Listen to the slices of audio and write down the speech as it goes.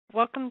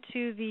Welcome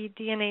to the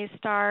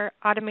DNASTAR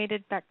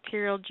Automated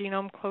Bacterial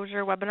Genome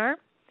Closure webinar.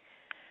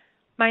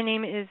 My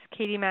name is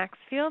Katie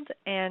Maxfield,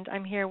 and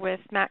I'm here with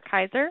Matt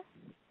Kaiser.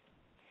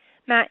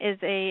 Matt is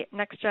a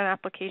next-gen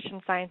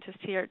application scientist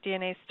here at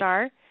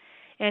DNASTAR,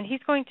 and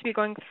he's going to be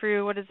going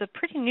through what is a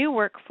pretty new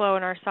workflow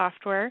in our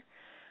software,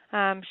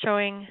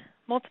 showing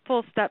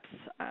multiple steps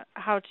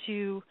how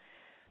to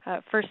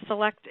first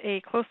select a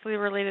closely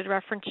related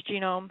reference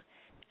genome,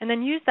 and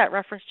then use that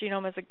reference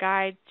genome as a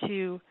guide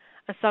to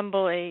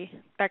assemble a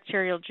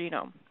bacterial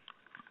genome.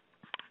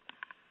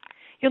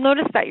 You'll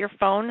notice that your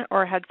phone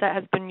or headset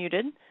has been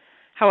muted.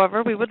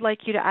 However, we would like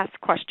you to ask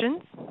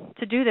questions.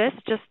 To do this,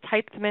 just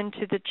type them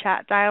into the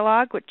chat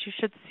dialog, which you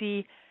should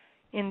see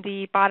in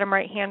the bottom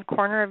right-hand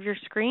corner of your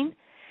screen,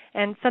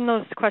 and send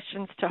those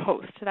questions to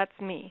host. That's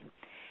me.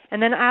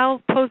 And then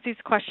I'll pose these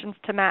questions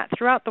to Matt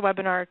throughout the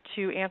webinar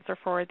to answer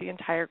for the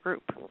entire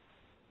group.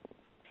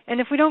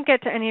 And if we don't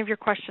get to any of your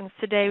questions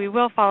today, we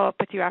will follow up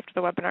with you after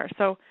the webinar.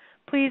 So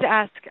please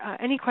ask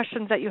any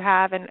questions that you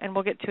have, and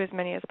we'll get to as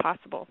many as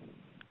possible.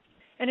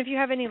 And if you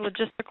have any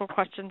logistical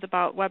questions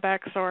about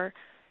WebEx or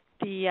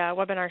the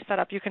webinar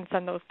setup, you can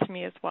send those to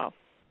me as well.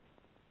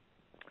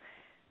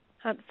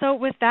 So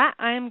with that,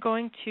 I am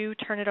going to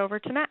turn it over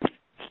to Matt.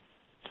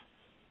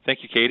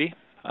 Thank you, Katie.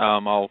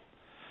 I'll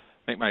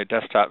make my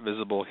desktop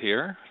visible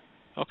here.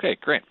 Okay,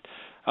 great.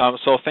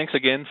 So thanks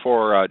again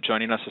for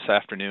joining us this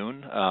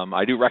afternoon.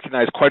 I do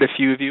recognize quite a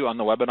few of you on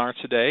the webinar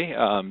today,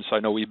 so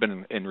I know we've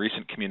been in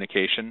recent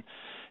communication,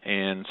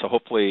 and so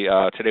hopefully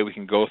today we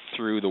can go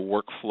through the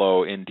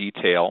workflow in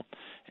detail,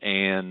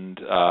 and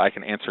I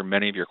can answer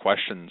many of your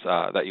questions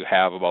that you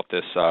have about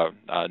this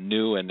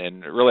new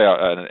and really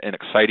an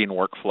exciting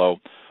workflow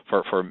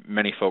for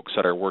many folks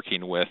that are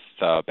working with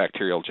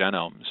bacterial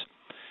genomes.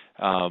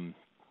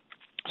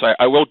 So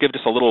I will give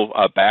just a little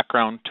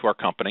background to our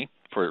company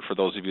for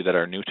those of you that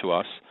are new to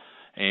us,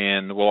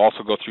 and we'll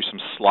also go through some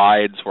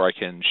slides where I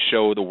can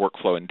show the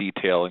workflow in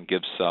detail and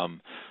give some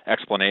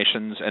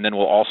explanations, and then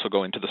we'll also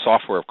go into the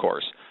software, of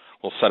course.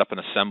 We'll set up an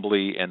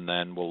assembly, and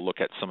then we'll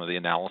look at some of the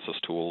analysis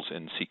tools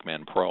in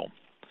SeqMan Pro.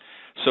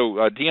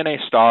 So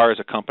DNASTAR is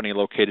a company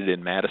located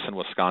in Madison,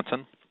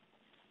 Wisconsin.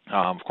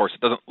 Of course,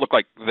 it doesn't look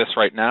like this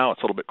right now.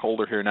 It's a little bit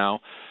colder here now,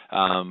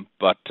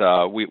 but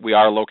we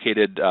are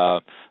located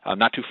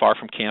not too far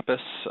from campus.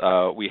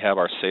 We have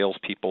our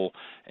salespeople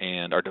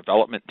and our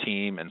development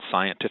team and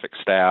scientific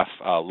staff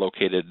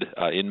located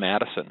in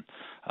Madison.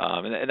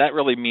 And that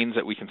really means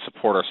that we can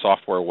support our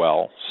software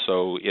well.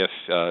 So if,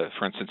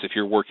 for instance, if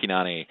you're working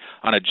on a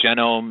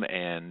genome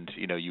and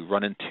you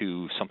run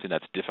into something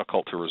that's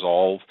difficult to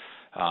resolve,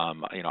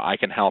 I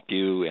can help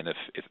you, and if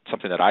it's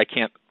something that I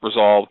can't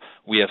resolve,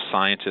 we have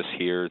scientists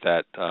here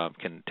that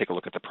can take a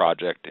look at the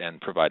project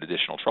and provide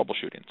additional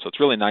troubleshooting. So it's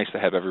really nice to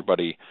have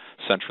everybody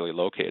centrally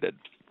located.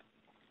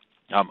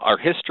 Our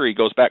history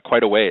goes back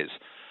quite a ways.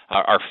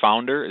 Our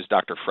founder is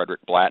Dr. Frederick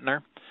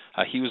Blattner.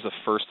 He was the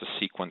first to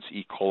sequence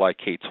E. coli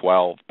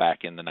K12 back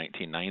in the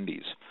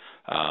 1990s.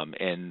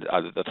 And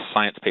the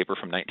science paper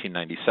from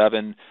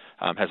 1997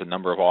 has a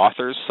number of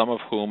authors, some of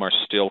whom are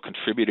still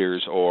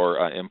contributors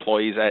or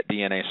employees at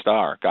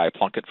DNASTAR. Guy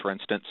Plunkett, for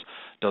instance,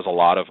 does a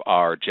lot of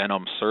our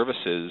genome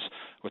services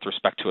with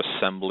respect to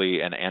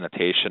assembly and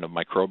annotation of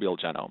microbial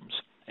genomes.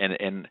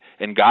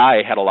 And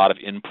Guy had a lot of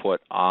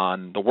input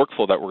on the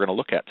workflow that we're going to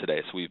look at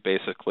today. So we've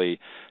basically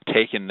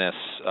taken this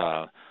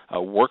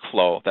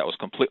workflow that was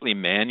completely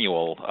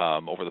manual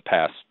over the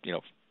past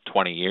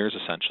 20 years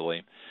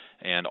essentially,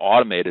 and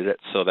automated it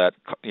so that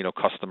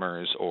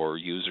customers or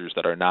users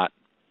that are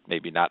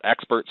maybe not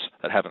experts,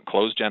 that haven't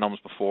closed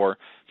genomes before,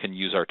 can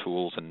use our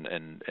tools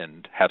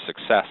and have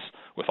success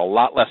with a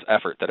lot less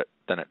effort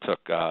than it took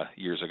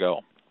years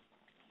ago.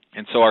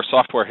 And so our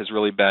software has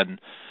really been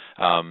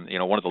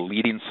one of the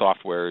leading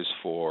softwares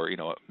for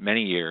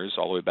many years,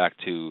 all the way back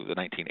to the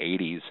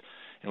 1980s.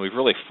 And we've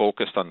really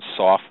focused on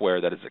software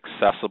that is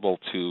accessible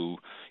to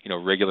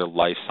regular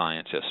life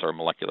scientists or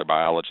molecular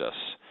biologists.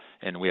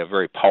 And we have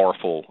very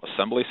powerful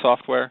assembly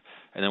software,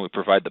 and then we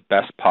provide the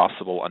best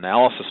possible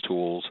analysis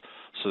tools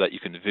so that you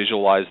can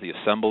visualize the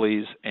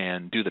assemblies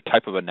and do the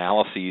type of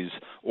analyses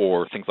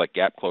or things like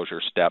gap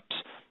closure steps,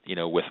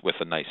 with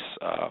a nice,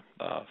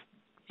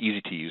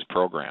 easy-to-use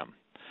program.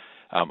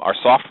 Our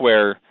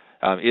software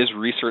is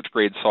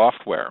research-grade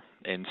software,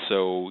 and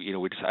so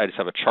I just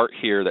have a chart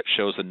here that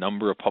shows the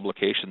number of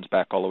publications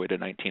back all the way to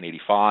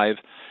 1985,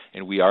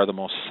 and we are the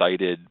most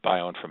cited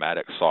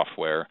bioinformatics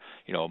software,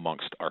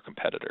 amongst our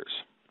competitors.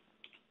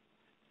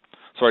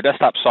 So our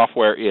desktop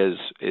software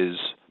is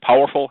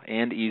powerful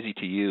and easy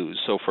to use.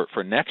 So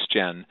for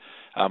NextGen,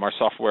 our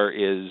software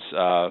is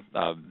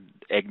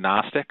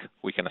agnostic.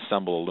 We can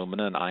assemble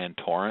Illumina and Ion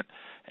Torrent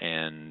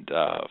and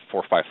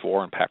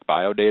 454 and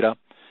PacBio data.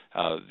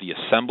 The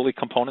assembly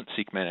component,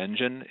 SeqMan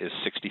NGen, is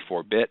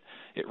 64-bit.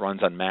 It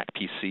runs on Mac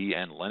PC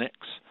and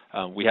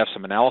Linux. We have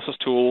some analysis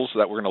tools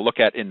that we're going to look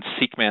at in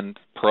SeqMan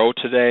Pro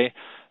today,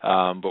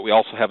 but we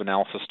also have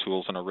analysis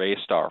tools in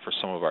ArrayStar for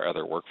some of our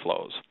other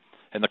workflows.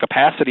 And the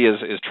capacity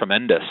is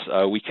tremendous.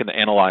 We can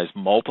analyze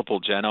multiple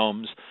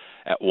genomes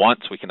at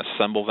once. We can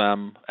assemble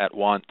them at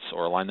once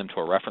or align them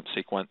to a reference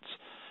sequence.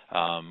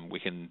 We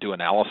can do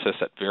analysis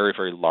at very,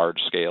 very large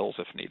scales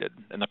if needed.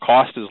 And the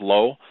cost is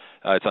low.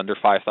 It's under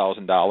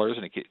 $5,000,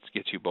 and it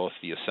gets you both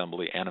the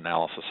assembly and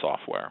analysis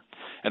software.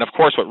 And of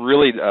course, what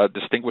really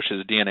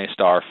distinguishes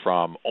DNASTAR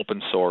from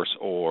open source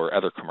or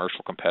other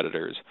commercial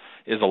competitors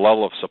is the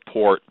level of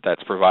support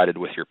that's provided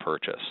with your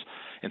purchase.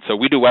 And so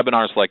we do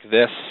webinars like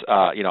this,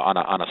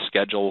 on a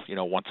schedule,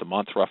 once a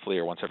month roughly,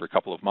 or once every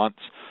couple of months.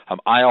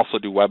 I also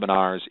do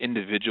webinars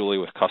individually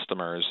with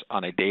customers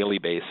on a daily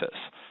basis.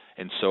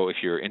 And so if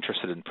you're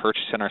interested in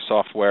purchasing our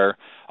software,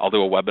 I'll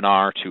do a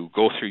webinar to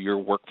go through your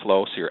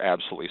workflow so you're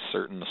absolutely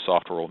certain the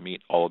software will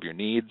meet all of your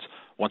needs.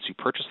 Once you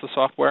purchase the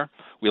software,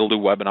 we'll do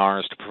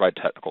webinars to provide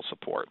technical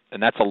support.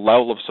 And that's a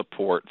level of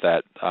support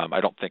that I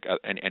don't think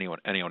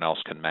anyone else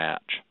can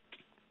match.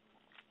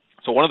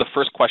 So one of the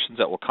first questions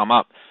that will come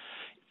up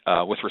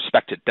with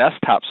respect to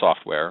desktop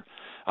software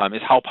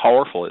is how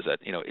powerful is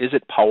it? Is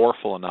it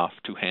powerful enough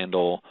to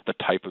handle the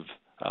type of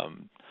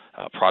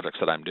projects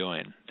that I'm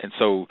doing? And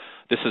so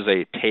this is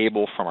a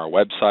table from our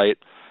website.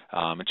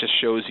 It just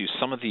shows you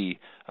some of the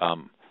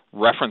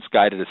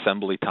reference-guided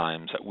assembly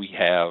times that we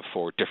have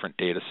for different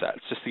data sets,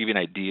 just to give you an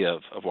idea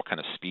of what kind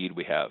of speed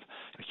we have.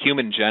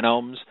 Human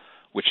genomes,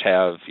 which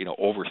have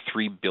over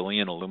 3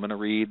 billion Illumina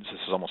reads,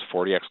 this is almost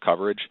 40x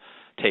coverage,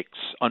 takes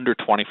under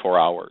 24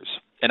 hours.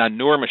 And on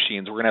newer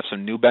machines, we're going to have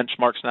some new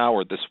benchmarks now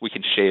where we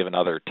can shave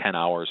another 10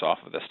 hours off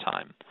of this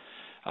time.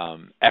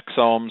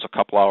 Exomes, a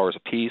couple hours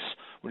a piece.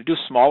 When you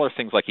do smaller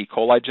things like E.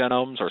 coli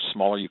genomes or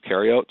smaller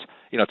eukaryotes,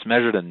 it's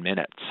measured in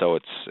minutes. So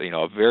it's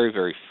a very,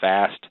 very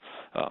fast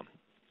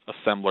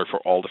assembler for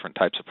all different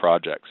types of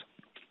projects.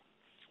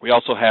 We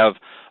also have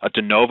a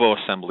de novo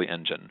assembly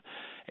engine.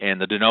 And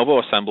the de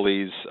novo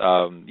assemblies,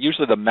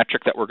 usually the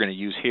metric that we're going to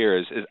use here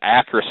is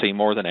accuracy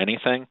more than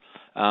anything.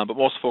 But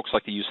most folks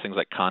like to use things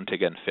like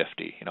config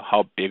N50.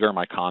 How big are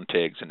my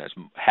contigs, and is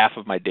half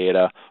of my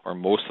data or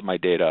most of my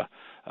data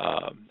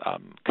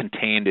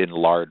contained in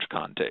large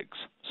contigs.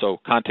 So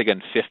config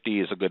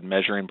N50 is a good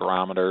measuring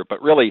barometer,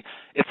 but really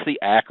it's the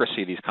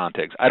accuracy of these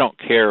contigs. I don't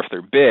care if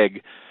they're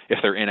big, if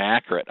they're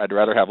inaccurate. I'd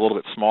rather have a little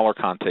bit smaller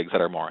contigs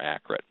that are more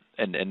accurate.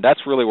 And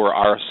that's really where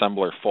our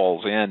assembler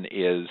falls in.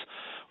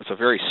 It's a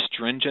very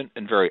stringent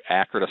and very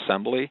accurate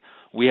assembly.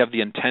 We have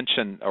the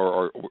intention,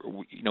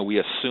 we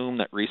assume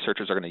that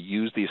researchers are going to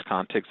use these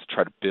contigs to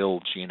try to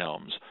build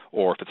genomes,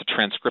 or if it's a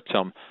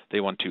transcriptome,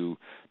 they want to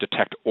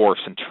detect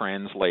ORFs and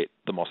translate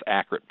the most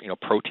accurate,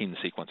 protein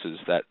sequences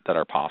that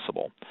are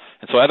possible.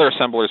 And so other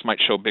assemblers might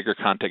show bigger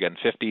config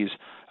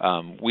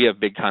N50s. We have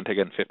big config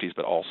N50s,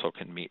 but also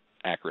can meet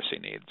accuracy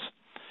needs.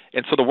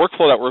 And so the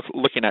workflow that we're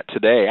looking at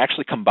today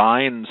actually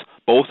combines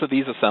both of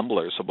these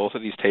assemblers, so both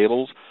of these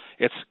tables.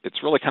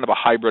 It's really kind of a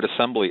hybrid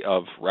assembly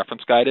of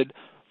reference-guided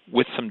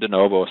with some de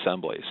novo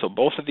assembly. So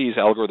both of these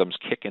algorithms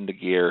kick into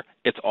gear.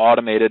 It's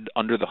automated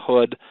under the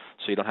hood,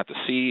 so you don't have to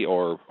see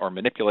or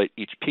manipulate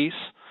each piece,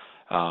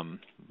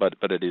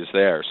 but it is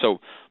there. So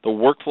the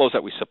workflows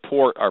that we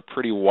support are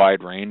pretty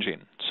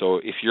wide-ranging.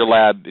 So if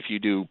you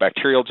do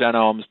bacterial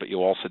genomes, but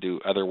you also do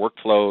other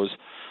workflows,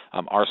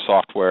 our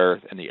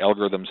software and the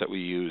algorithms that we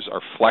use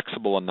are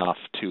flexible enough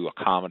to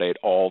accommodate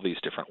all these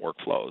different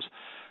workflows.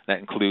 That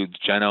includes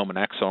genome and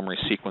exome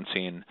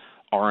resequencing,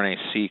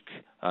 RNA-seq,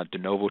 de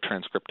novo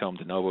transcriptome,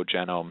 de novo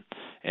genome,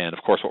 and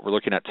of course what we're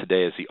looking at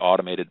today is the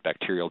automated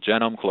bacterial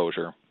genome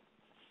closure,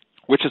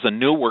 which is a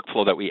new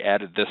workflow that we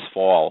added this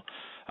fall.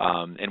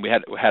 And we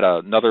had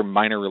another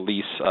minor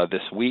release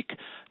this week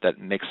that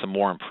makes some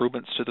more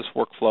improvements to this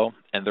workflow,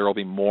 and there will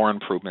be more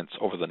improvements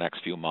over the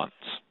next few months.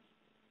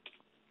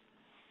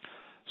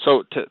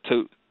 So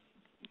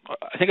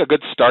I think a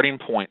good starting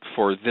point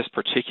for this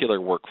particular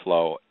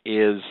workflow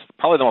is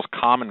probably the most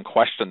common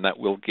question that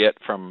we'll get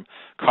from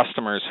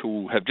customers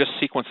who have just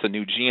sequenced a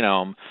new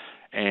genome,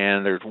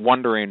 and they're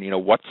wondering,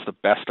 what's the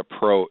best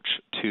approach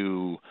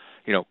to,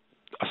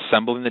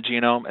 assembling the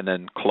genome and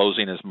then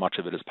closing as much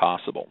of it as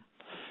possible.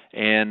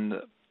 And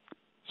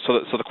so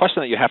the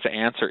question that you have to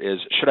answer is,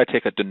 should I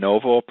take a de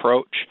novo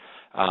approach,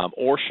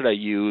 or should I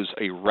use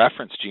a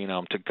reference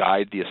genome to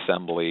guide the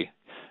assembly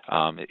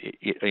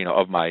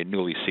of my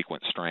newly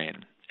sequenced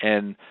strain?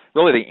 And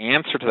really the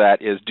answer to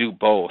that is do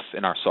both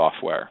in our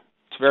software.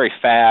 It's very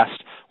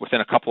fast.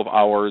 Within a couple of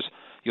hours,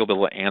 you'll be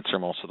able to answer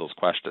most of those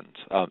questions.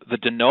 The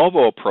de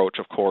novo approach,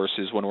 of course,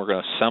 is when we're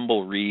going to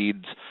assemble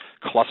reads,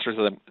 clusters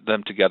of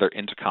them together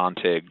into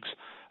contigs.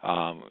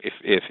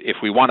 If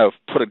we want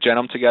to put a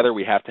genome together,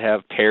 we have to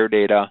have pair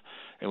data,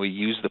 and we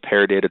use the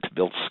pair data to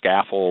build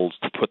scaffolds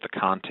to put the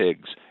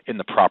contigs in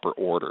the proper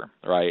order,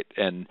 right?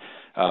 And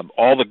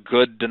all the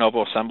good de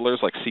novo assemblers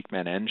like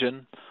SeqMan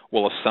NGen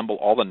will assemble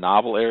all the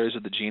novel areas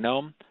of the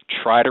genome,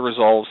 try to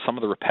resolve some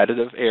of the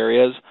repetitive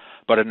areas,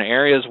 but in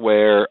areas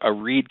where a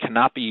read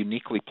cannot be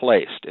uniquely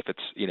placed, if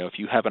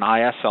you have an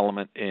IS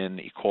element in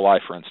E. coli,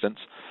 for instance,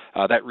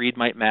 that read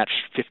might match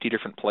 50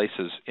 different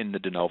places in the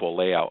de novo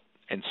layout.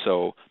 And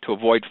so to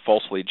avoid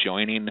falsely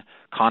joining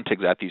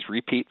contigs at these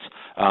repeats,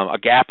 a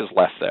gap is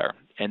left there.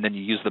 And then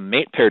you use the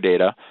mate pair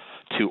data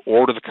to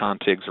order the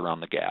contigs around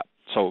the gap.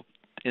 So,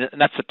 and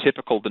that's a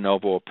typical de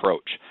novo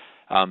approach.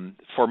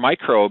 For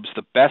microbes,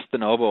 the best de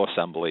novo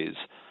assemblies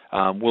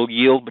will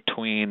yield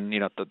between,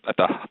 at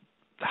the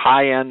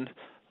high end,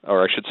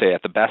 or I should say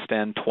at the best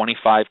end,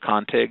 25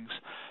 contigs,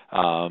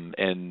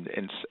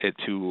 and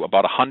to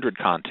about 100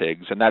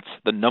 contigs, and that's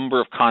the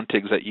number of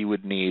contigs that you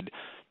would need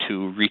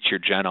to reach your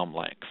genome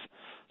length.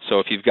 So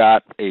if you've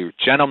got a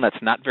genome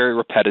that's not very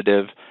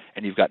repetitive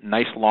and you've got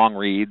nice long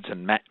reads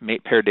and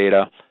mate pair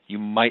data, you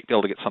might be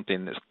able to get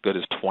something as good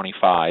as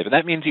 25. And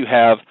that means you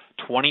have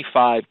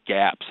 25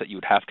 gaps that you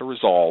would have to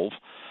resolve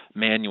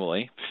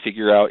manually,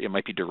 figure out. It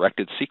might be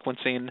directed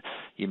sequencing.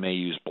 You may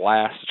use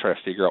BLAST to try to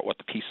figure out what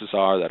the pieces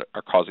are that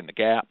are causing the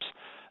gaps.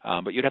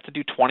 But you'd have to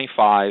do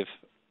 25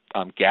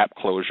 gap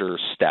closure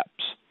steps.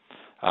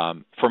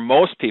 For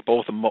most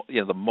people,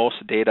 the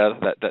most data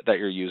that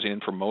you're using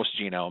for most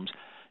genomes,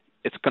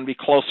 it's going to be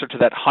closer to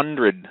that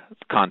 100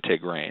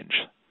 contig range.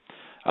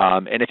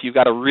 And if you've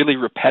got a really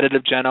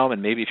repetitive genome,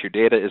 and maybe if your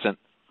data isn't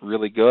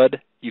really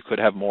good, you could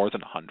have more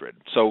than 100.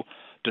 So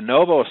de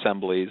novo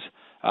assemblies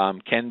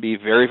can be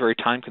very, very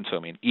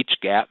time-consuming. Each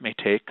gap may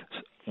take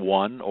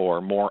 1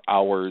 or more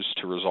hours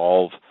to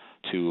resolve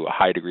to a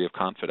high degree of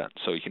confidence.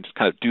 So you can just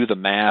kind of do the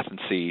math and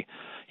see,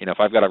 if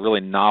I've got a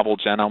really novel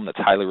genome that's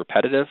highly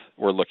repetitive,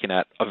 we're looking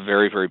at a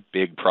very, very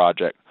big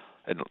project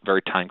and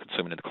very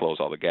time-consuming to close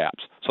all the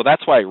gaps. So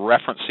that's why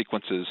reference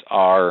sequences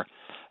are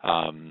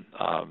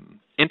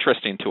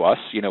interesting to us.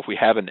 If we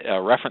have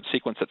a reference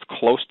sequence that's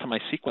close to my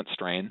sequence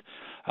strain,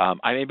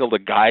 I'm able to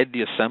guide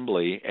the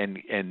assembly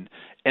and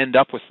end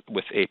up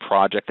with a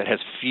project that has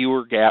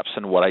fewer gaps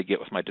than what I get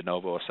with my de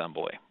novo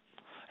assembly.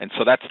 And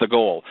so that's the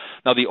goal.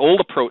 Now, the old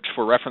approach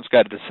for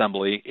reference-guided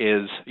assembly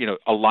is,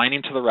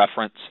 aligning to the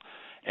reference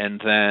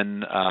and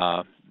then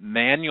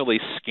manually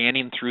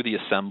scanning through the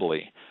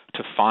assembly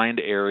to find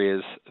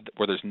areas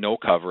where there's no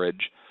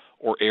coverage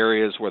or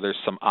areas where there's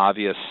some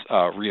obvious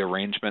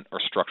rearrangement or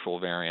structural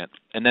variant,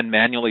 and then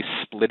manually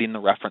splitting the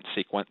reference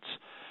sequence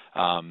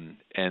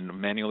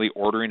and manually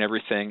ordering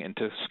everything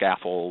into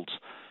scaffolds,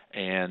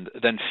 and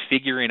then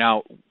figuring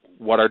out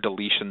what are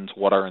deletions,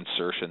 what are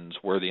insertions,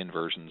 where the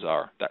inversions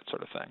are, that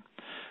sort of thing.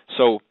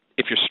 So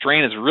if your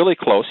strain is really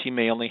close, you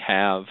may only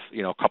have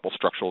a couple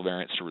structural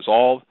variants to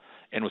resolve,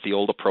 and with the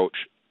old approach,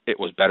 it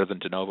was better than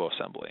de novo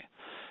assembly.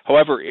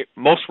 However,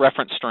 most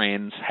reference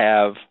strains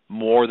have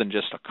more than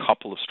just a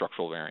couple of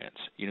structural variants.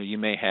 You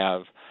may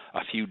have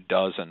a few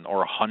dozen or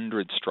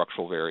 100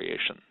 structural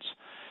variations.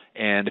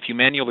 And if you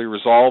manually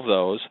resolve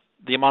those,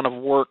 the amount of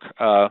work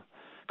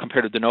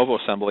compared to de novo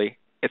assembly,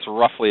 it's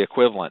roughly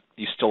equivalent.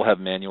 You still have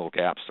manual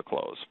gaps to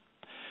close.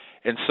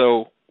 And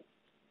so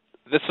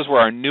this is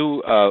where our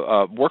new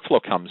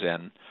workflow comes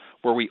in,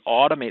 where we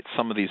automate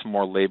some of these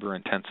more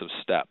labor-intensive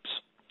steps.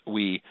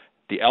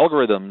 The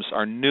algorithms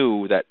are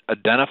new that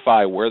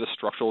identify where the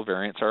structural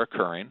variants are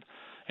occurring,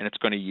 and it's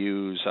going to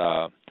use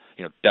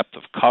depth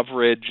of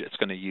coverage. It's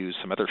going to use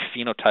some other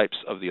phenotypes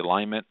of the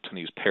alignment. It's going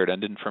to use paired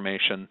end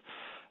information.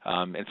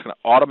 And it's going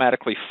to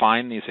automatically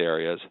find these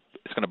areas.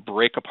 It's going to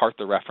break apart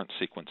the reference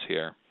sequence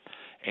here,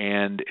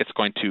 and it's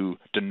going to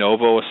de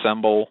novo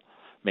assemble,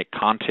 make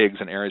contigs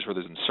in areas where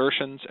there's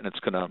insertions, and it's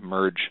going to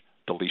merge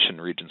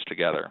deletion regions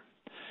together.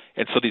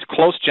 And so these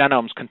close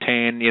genomes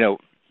contain,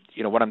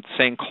 what I'm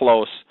saying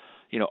close,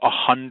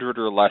 100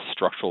 or less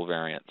structural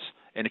variants.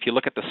 And if you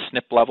look at the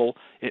SNP level,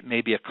 it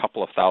may be a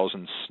couple of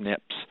thousand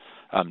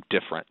SNPs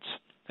difference.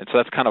 And so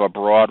that's kind of a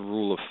broad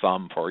rule of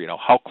thumb for,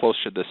 how close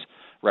should this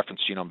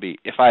reference genome be.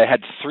 If I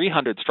had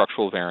 300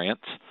 structural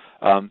variants,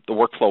 the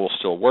workflow will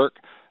still work.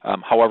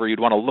 However, you'd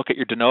want to look at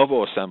your de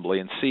novo assembly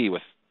and see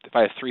if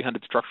I have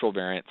 300 structural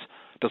variants,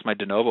 does my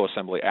de novo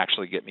assembly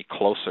actually get me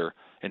closer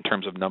in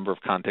terms of number of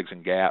contigs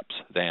and gaps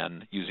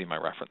than using my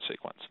reference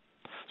sequence?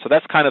 So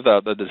that's kind of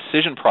the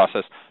decision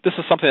process. This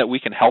is something that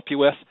we can help you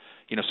with.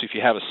 So if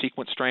you have a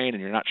sequence strain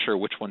and you're not sure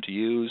which one to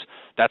use,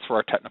 that's where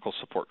our technical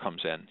support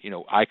comes in.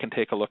 I can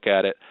take a look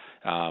at it.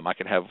 I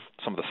can have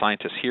some of the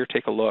scientists here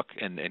take a look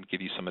and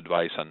give you some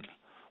advice on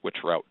which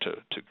route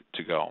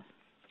to go.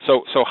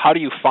 So how do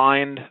you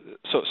find?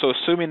 So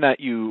assuming that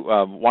you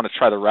want to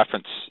try the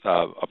reference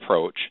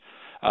approach,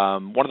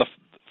 one of the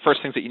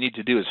first things that you need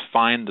to do is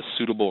find the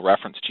suitable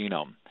reference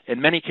genome. In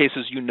many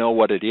cases, you know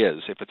what it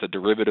is. If it's a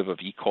derivative of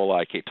E.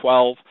 coli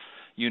K12,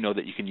 you know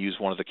that you can use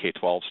one of the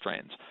K12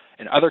 strains.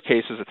 In other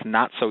cases, it's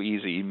not so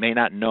easy. You may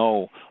not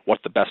know what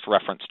the best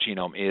reference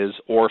genome is,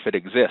 or if it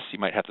exists, you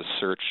might have to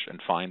search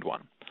and find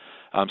one.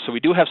 So we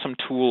do have some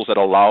tools that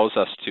allows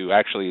us to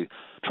actually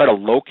try to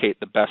locate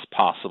the best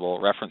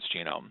possible reference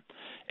genome.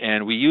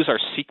 And we use our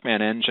SeqMan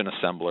NGen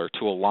assembler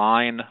to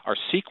align our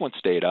sequence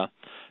data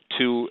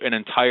to an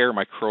entire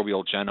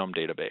microbial genome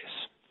database.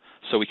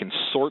 So we can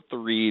sort the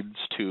reads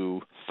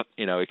to,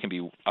 it can be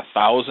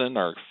 1,000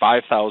 or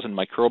 5,000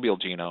 microbial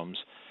genomes,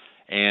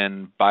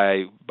 and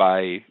by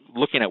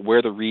looking at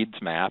where the reads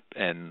map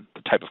and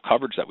the type of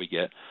coverage that we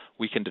get,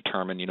 we can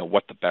determine,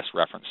 what the best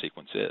reference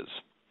sequence is.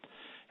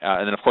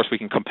 And then, of course, we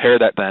can compare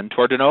that then to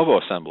our de novo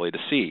assembly to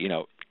see,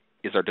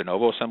 is our de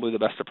novo assembly the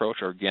best approach,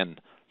 or again,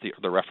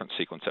 the reference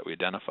sequence that we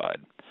identified.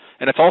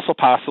 And it's also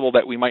possible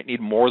that we might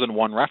need more than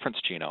one reference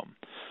genome.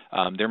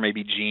 There may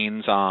be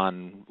genes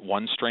on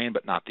one strain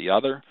but not the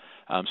other,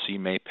 so you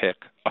may pick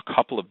a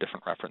couple of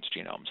different reference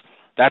genomes.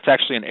 That's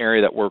actually an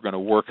area that we're going to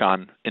work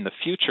on in the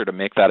future to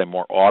make that a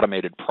more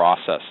automated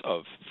process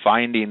of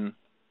finding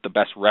the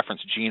best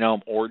reference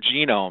genome or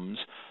genomes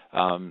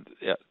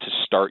to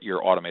start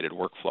your automated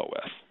workflow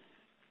with.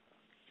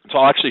 So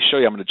I'll actually show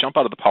you. I'm going to jump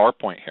out of the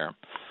PowerPoint here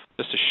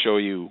just to show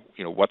you,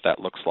 what that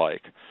looks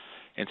like.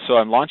 And so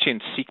I'm launching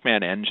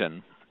SeqMan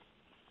NGen,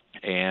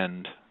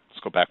 and let's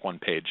go back one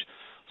page.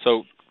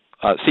 So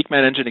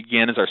SeqMan NGen,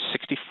 again, is our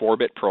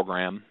 64-bit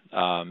program,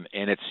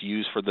 and it's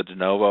used for the de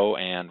novo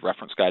and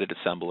reference-guided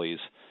assemblies.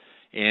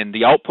 And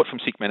the output from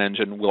SeqMan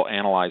NGen will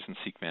analyze in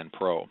SeqMan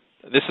Pro.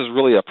 This is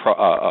really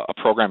a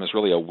program is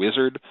really a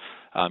wizard.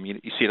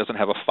 You see it doesn't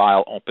have a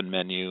file open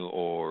menu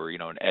or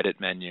an edit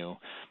menu.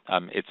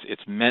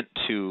 It's meant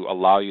to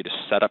allow you to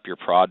set up your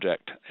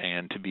project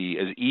and to be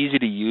as easy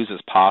to use as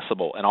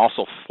possible, and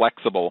also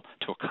flexible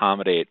to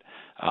accommodate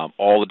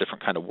all the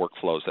different kind of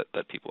workflows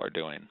that people are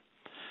doing.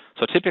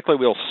 So typically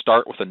we'll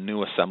start with a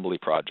new assembly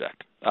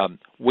project.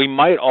 We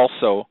might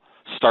also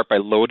start by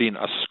loading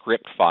a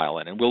script file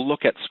in, and we'll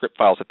look at script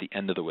files at the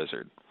end of the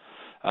wizard.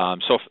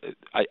 So if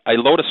I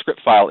load a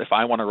script file if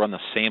I want to run the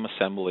same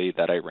assembly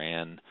that I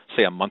ran,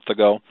 say, a month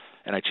ago,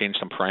 and I change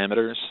some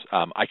parameters.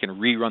 I can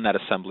rerun that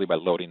assembly by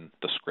loading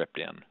the script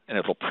in, and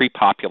it will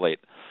pre-populate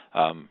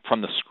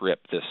from the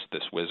script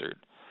this wizard.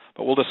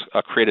 But we'll just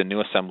create a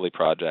new assembly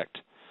project.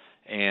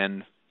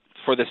 And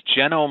for this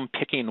genome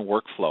picking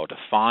workflow, to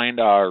find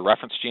our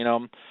reference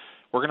genome,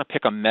 we're going to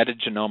pick a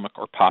metagenomic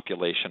or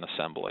population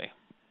assembly.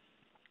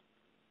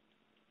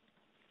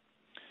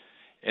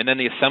 And then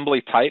the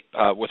assembly type,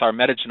 with our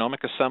metagenomic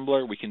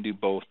assembler, we can do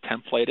both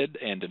templated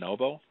and de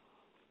novo.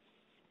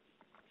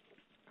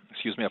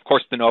 Excuse me. Of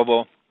course, de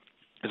novo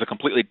is a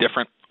completely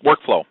different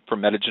workflow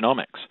from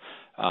metagenomics.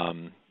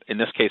 In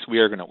this case, we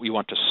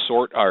want to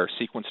sort our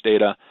sequence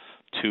data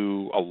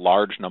to a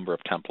large number of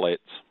templates.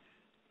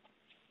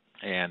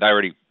 And I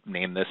already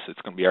named this.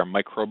 It's going to be our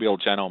microbial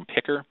genome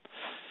picker.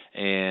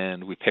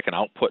 And we pick an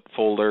output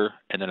folder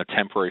and then a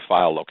temporary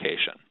file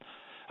location.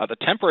 The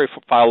temporary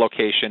file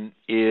location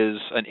is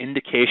an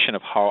indication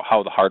of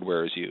how the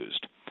hardware is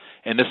used.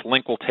 And this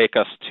link will take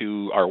us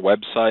to our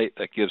website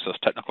that gives us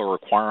technical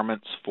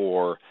requirements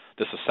for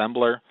this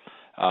assembler.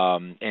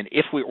 And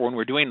when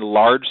we're doing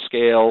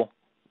large-scale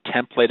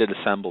templated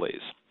assemblies,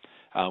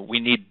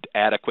 we need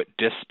adequate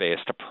disk space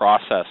to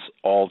process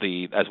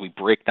as we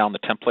break down the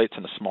templates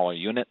into smaller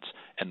units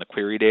and the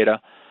query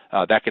data,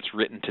 that gets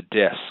written to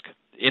disk,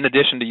 in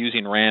addition to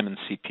using RAM and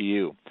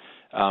CPU.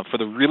 For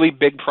the really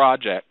big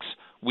projects,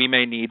 we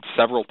may need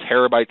several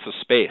terabytes of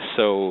space.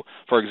 So,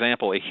 for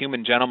example, a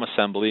human genome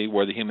assembly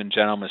where the human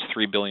genome is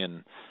 3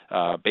 billion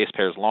base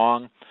pairs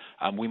long,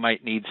 we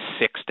might need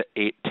 6 to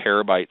 8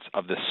 terabytes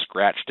of this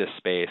scratch disk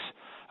space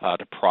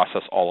to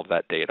process all of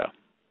that data.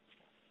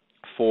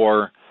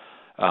 For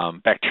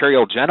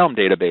bacterial genome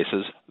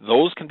databases,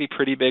 those can be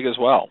pretty big as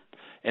well.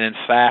 And in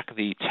fact,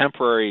 the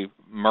temporary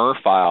MER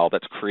file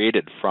that's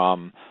created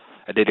from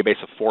a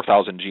database of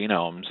 4,000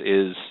 genomes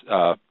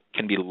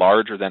can be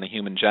larger than a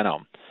human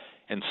genome.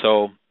 And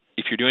so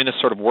if you're doing this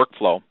sort of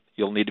workflow,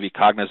 you'll need to be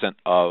cognizant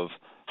of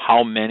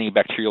how many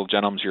bacterial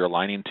genomes you're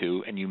aligning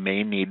to, and you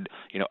may need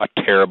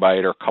a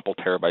terabyte or a couple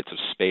terabytes of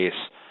space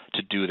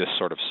to do this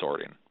sort of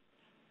sorting.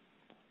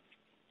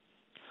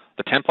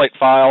 The template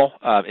file,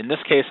 in this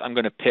case, I'm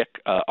going to pick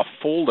a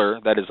folder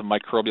that is a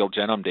microbial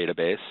genome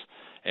database,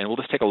 and we'll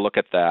just take a look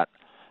at that.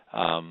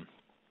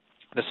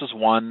 This is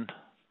one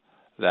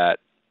that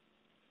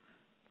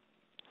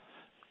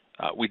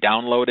we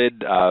downloaded.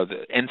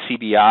 The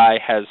NCBI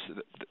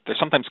they're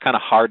sometimes kind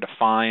of hard to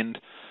find,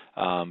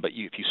 but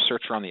if you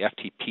search around the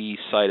FTP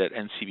site at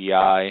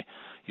NCBI,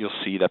 you'll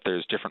see that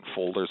there's different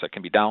folders that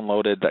can be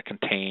downloaded that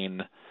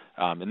contain,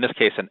 in this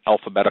case, an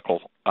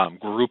alphabetical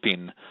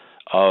grouping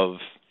of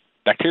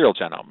bacterial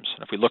genomes.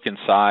 And if we look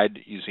inside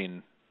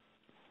using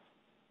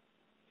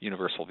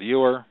Universal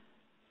Viewer,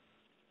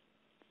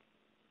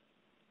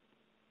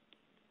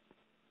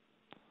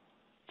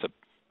 it's a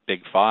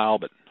big file,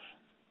 but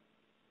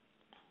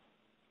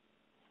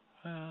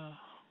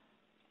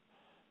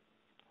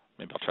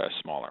maybe I'll try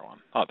a smaller one.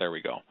 Oh, there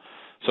we go.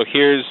 So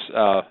here's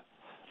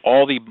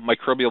all the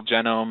microbial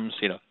genomes,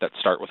 that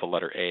start with the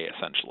letter A,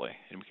 essentially.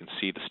 And we can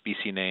see the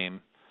species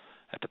name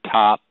at the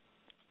top.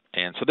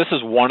 And so this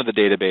is one of the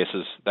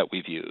databases that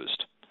we've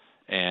used.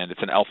 And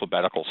it's an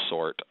alphabetical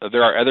sort.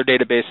 There are other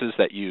databases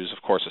that use,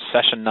 of course,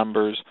 accession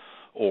numbers,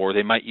 or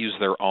they might use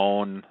their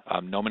own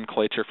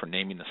nomenclature for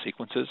naming the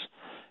sequences.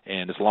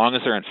 And as long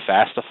as they're in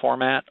FASTA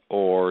format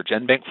or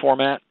GenBank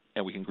format,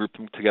 and we can group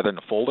them together in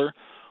a folder,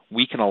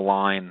 we can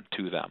align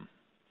to them.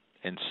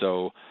 And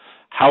so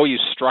how you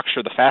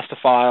structure the FASTA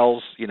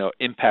files,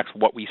 impacts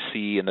what we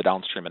see in the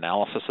downstream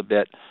analysis a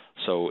bit.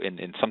 So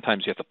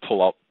sometimes you have to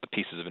pull out the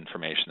pieces of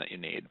information that you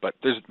need. But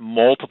there's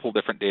multiple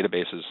different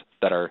databases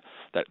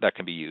that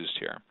can be used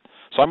here.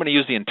 So I'm going to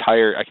use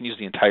I can use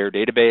the entire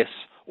database,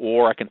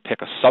 or I can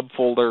pick a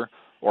subfolder,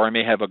 or I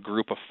may have a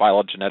group of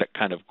phylogenetic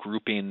kind of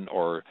grouping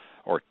or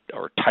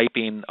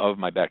typing of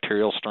my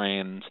bacterial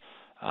strains.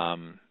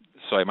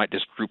 So I might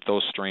just group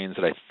those strains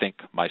that I think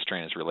my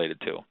strain is related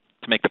to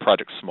make the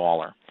project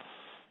smaller.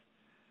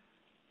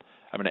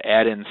 I'm going to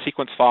add in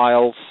sequence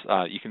files.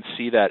 You can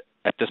see that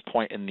at this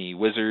point in the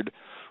wizard,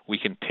 we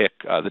can pick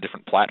the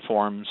different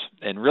platforms.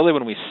 And really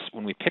when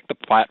we pick the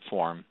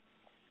platform,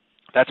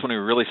 that's when we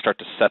really start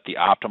to set the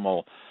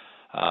optimal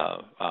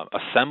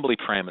assembly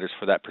parameters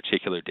for that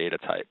particular data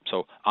type.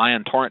 So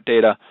ion torrent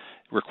data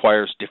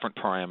requires different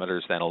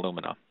parameters than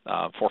Illumina.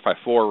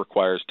 454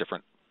 requires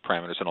different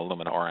parameters than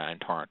Illumina or ion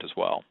torrent as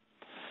well.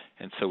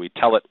 And so we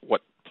tell it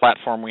what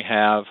platform we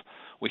have.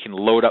 We can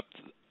load up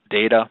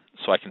data,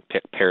 so I can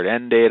pick paired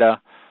end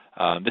data.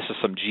 This is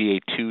some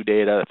GA2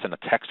 data that's in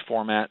a text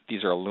format.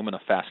 These are Illumina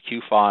FastQ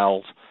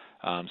files.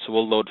 So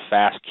we'll load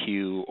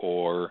FastQ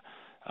or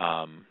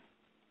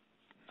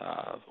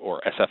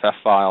SFF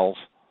files.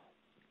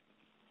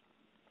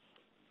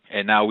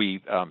 And now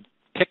we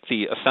pick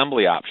the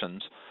assembly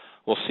options.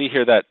 We'll see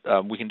here that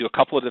we can do a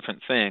couple of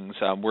different things.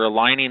 We're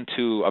aligning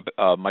to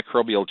a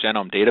microbial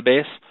genome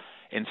database,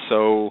 and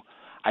so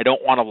I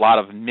don't want a lot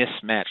of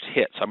mismatched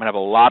hits. I'm going to have a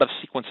lot of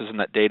sequences in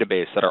that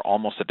database that are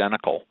almost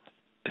identical,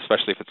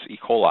 especially if it's E.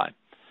 coli.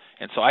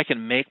 And so I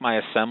can make my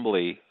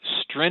assembly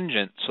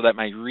stringent so that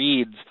my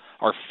reads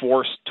are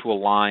forced to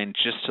align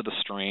just to the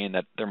strain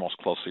that they're most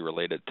closely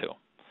related to.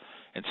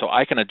 And so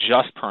I can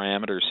adjust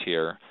parameters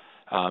here.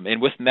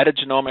 And with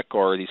metagenomic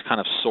or these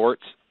kind of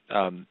sorts,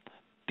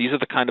 these are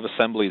the kind of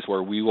assemblies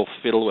where we will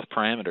fiddle with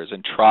parameters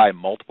and try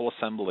multiple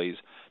assemblies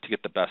to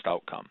get the best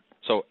outcome.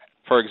 So,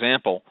 for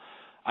example,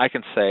 I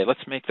can say, let's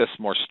make this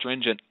more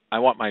stringent. I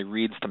want my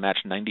reads to match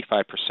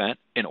 95%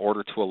 in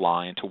order to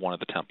align to one of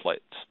the templates.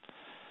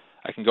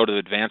 I can go to the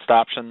advanced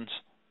options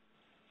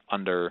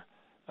under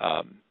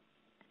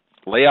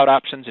layout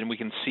options, and we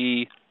can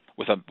see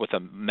with a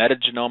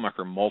metagenomic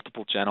or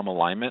multiple genome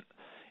alignment,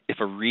 if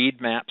a read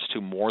maps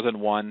to more than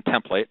one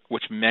template,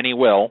 which many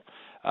will,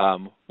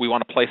 we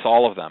want to place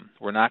all of them.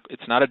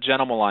 It's not a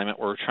genome alignment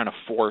where we're trying to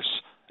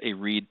force a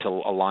read to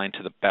align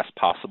to the best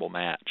possible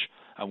match.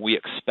 We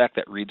expect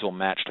that reads will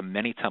match to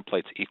many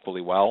templates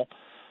equally well.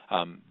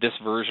 This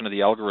version of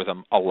the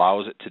algorithm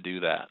allows it to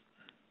do that.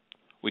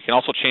 We can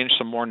also change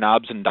some more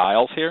knobs and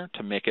dials here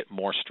to make it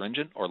more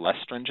stringent or less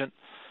stringent.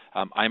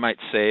 I might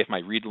say if my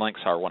read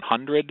lengths are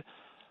 100,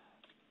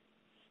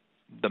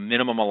 the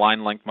minimum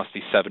align length must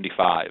be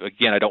 75.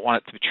 Again, I don't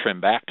want it to be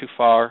trimmed back too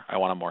far. I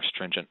want a more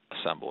stringent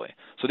assembly.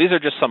 So these are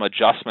just some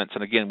adjustments,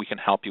 and again, we can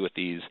help you with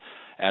these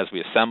as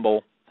we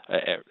assemble,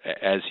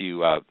 as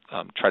you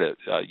try to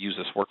use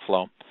this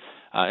workflow.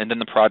 And then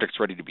the project's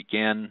ready to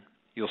begin.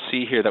 You'll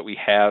see here that we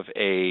have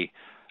a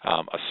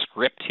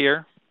script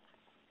here.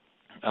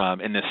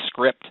 And this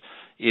script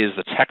is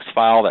the text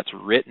file that's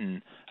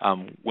written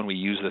when we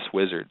use this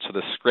wizard. So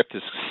the script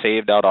is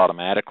saved out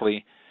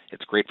automatically.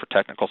 It's great for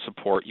technical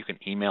support. You can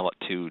email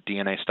it to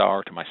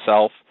DNASTAR, to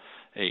myself.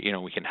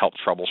 We can help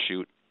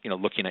troubleshoot,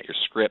 looking at your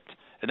script.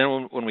 And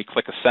then when we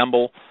click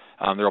assemble,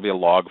 there will be a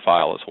log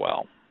file as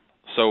well.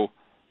 So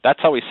that's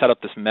how we set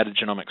up this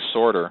metagenomic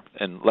sorter.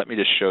 And let me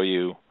just show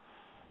you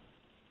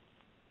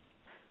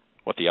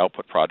what the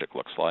output project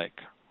looks like.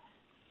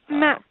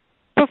 Matt,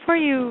 before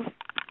you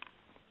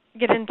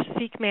get into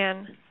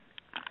SeqMan,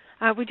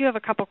 we do have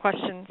a couple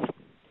questions.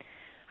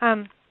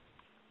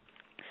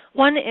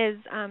 One is,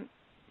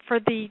 for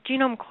the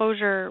genome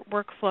closure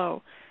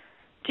workflow,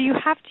 do you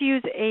have to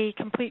use a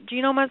complete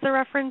genome as a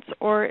reference,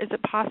 or is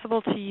it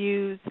possible to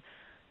use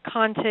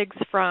contigs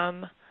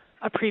from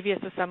a previous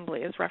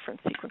assembly as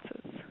reference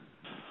sequences?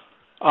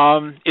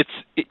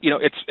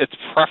 It's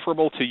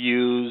preferable to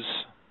use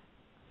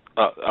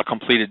a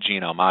completed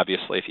genome,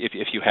 obviously,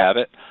 if you have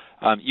it.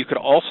 You could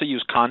also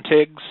use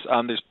contigs.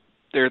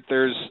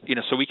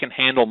 So we can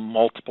handle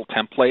multiple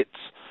templates.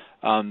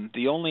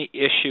 The only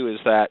issue is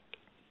that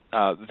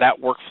that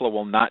workflow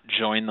will not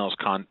join those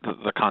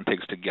the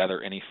contigs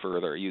together any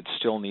further. You'd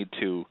still need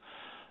to.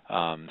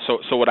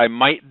 So what I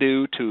might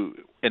do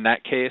in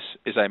that case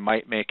is I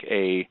might make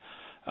a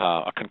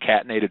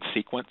concatenated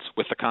sequence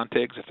with the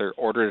contigs if they're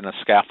ordered in a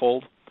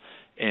scaffold,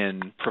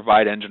 and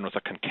provide Engine with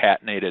a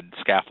concatenated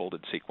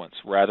scaffolded sequence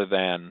rather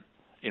than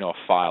a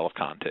file of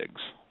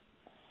contigs.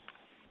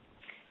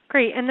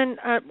 Great. And then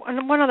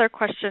one other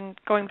question,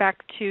 going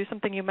back to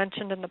something you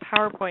mentioned in the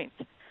PowerPoint.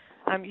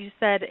 You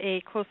said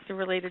a closely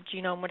related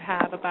genome would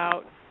have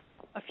about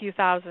a few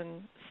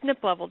thousand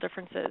SNP level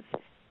differences.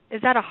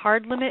 Is that a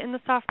hard limit in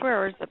the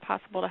software, or is it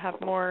possible to have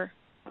more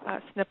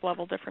SNP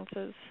level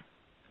differences?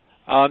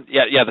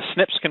 Yeah. The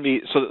SNPs can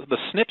be, so the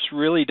SNPs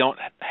really don't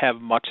have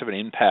much of an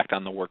impact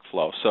on the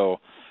workflow.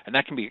 And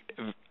that can be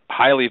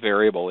highly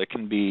variable. It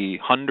can be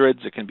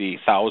hundreds, it can be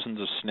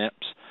thousands of SNPs.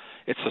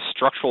 It's the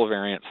structural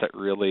variants that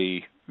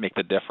really make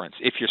the difference.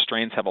 If your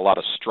strains have a lot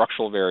of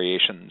structural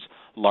variations,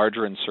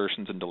 larger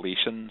insertions and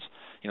deletions,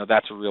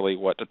 that's really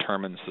what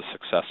determines the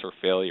success or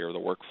failure of the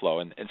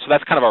workflow. And so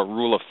that's kind of our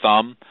rule of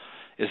thumb,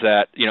 is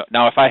that,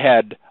 now if I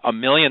had 1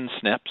 million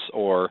SNPs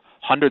or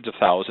hundreds of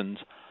thousands,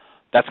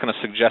 that's going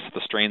to suggest that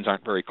the strains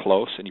aren't very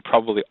close, and you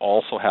probably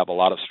also have a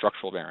lot of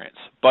structural variants.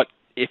 But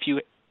if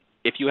you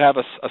have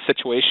a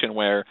situation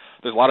where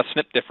there's a lot of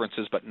SNP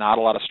differences but not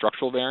a lot of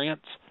structural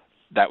variants,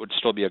 that would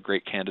still be a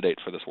great candidate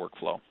for this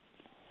workflow.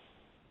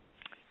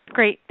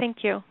 Great,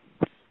 thank you.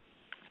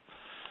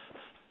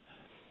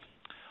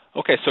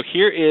 Okay, so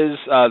here is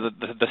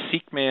the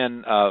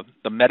SeqMan,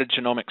 the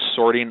metagenomic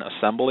sorting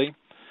assembly.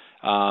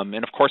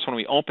 And of course, when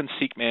we open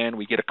SeqMan,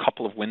 we get a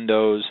couple of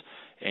windows,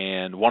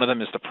 and one of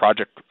them is the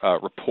project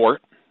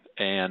report.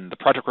 And the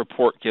project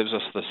report gives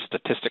us the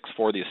statistics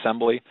for the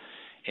assembly.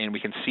 And we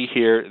can see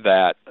here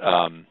that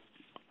I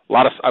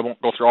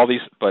won't go through all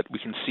these, but we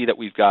can see that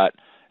we've got,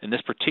 in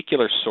this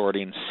particular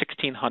sorting,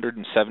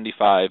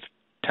 1,675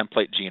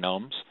 template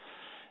genomes.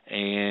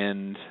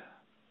 And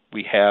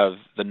we have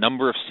the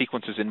number of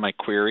sequences in my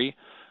query,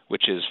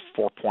 which is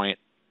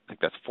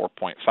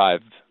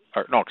 45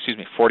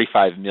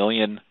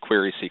 million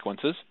query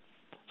sequences.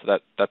 So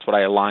that's what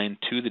I align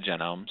to the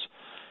genomes.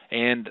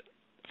 And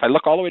if I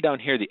look all the way down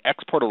here, the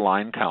export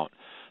align count,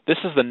 this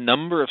is the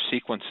number of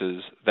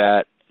sequences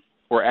that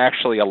were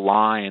actually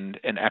aligned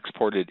and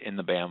exported in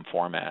the BAM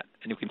format.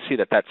 And you can see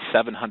that that's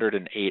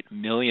 708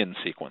 million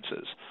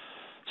sequences.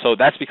 So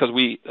that's because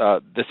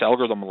this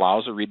algorithm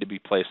allows a read to be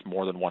placed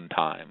more than one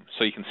time.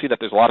 So you can see that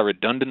there's a lot of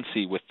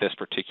redundancy with this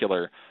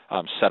particular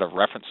set of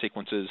reference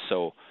sequences.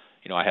 So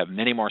I have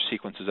many more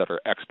sequences that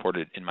are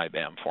exported in my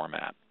BAM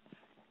format.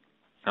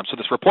 So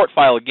this report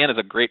file, again, is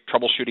a great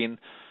troubleshooting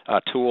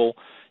tool.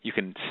 You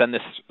can send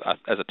this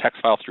as a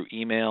text file through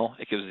email.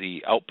 It gives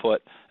the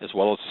output as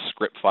well as a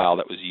script file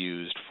that was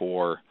used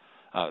for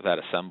that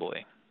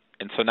assembly.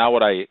 And so now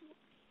what I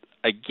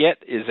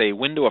get is a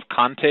window of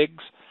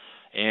contigs.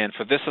 And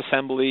for this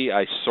assembly,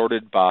 I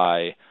sorted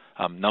by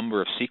number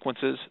of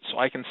sequences. So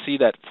I can see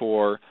that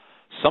for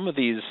some of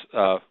these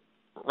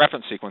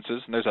reference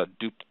sequences, and there's a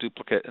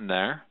duplicate in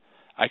there,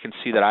 I can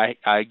see that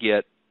I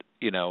get,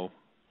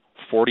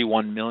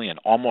 41 million.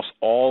 Almost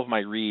all of my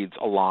reads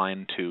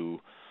align to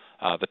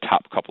the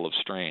top couple of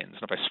strains.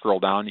 And if I scroll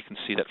down, you can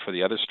see that for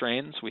the other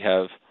strains, we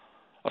have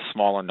a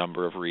smaller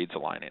number of reads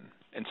aligning.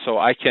 And so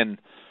I can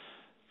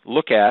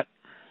look at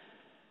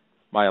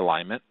my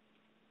alignment,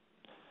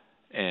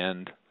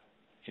 and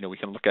we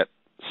can look at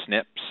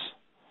SNPs.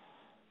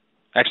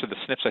 Actually, the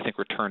SNPs I think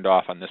were turned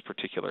off on this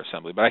particular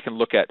assembly, but I can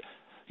look at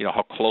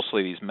how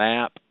closely these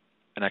map,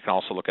 and I can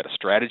also look at a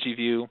strategy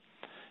view.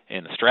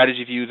 And the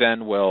strategy view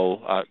then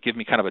will give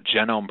me kind of a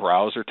genome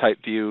browser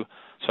type view,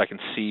 so I can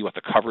see what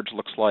the coverage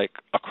looks like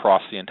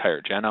across the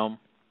entire genome.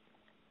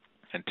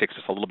 And it takes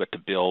us a little bit to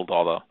build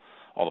all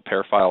the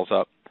pair files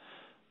up.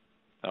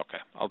 Okay,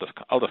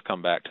 I'll just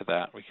come back to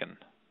that. We can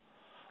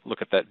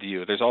look at that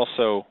view. There's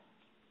also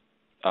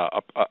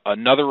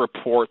another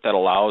report that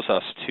allows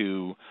us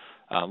to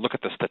look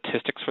at the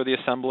statistics for the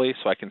assembly,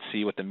 so I can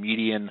see what the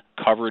median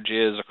coverage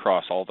is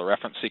across all the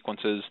reference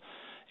sequences.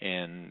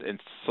 And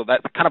so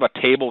that kind of a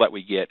table that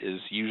we get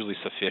is usually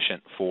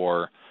sufficient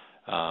for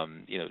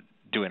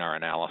doing our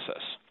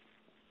analysis.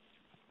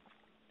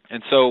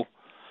 And so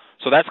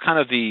that's kind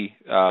of the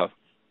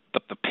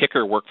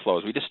picker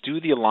workflows. We just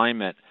do the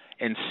alignment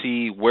and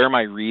see where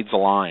my reads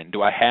align.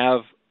 Do I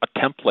have a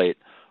template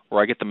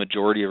where I get the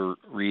majority of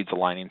reads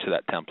aligning to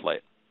that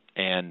template?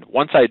 And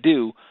once I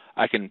do,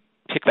 I can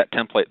pick that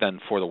template then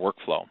for the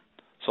workflow.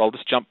 So I'll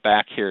just jump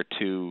back here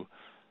to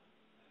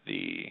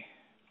the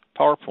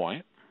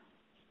PowerPoint.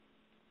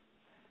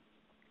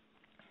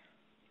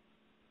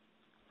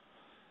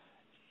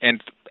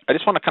 And I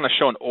just want to kind of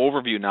show an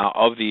overview now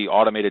of the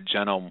automated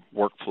genome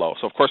workflow.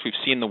 So of course we've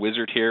seen the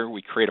wizard here.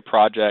 We create a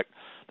project.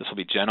 This will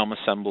be genome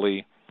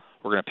assembly.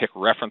 We're going to pick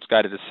reference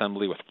guided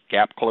assembly with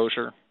gap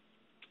closure.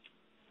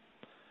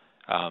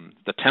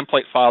 The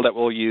template file that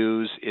we'll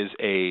use is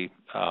a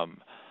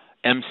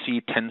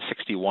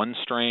MC1061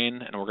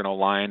 strain, and we're going to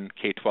align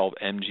K12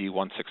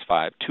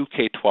 MG165, two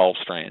K12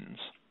 strains.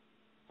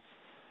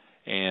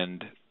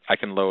 And I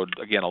can load,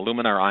 again,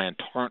 Illumina or Ion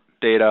Torrent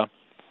data,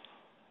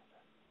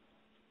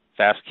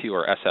 FASTQ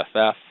or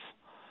SFF.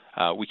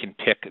 We can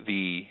pick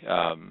the,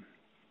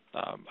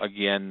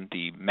 again,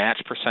 the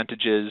match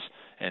percentages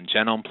and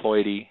genome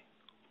ploidy.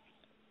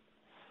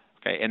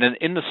 Okay, and then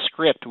in the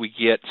script, we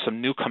get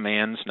some new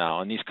commands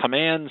now, and these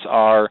commands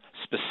are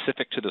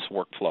specific to this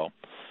workflow.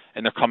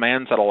 And they're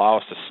commands that allow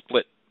us to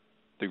split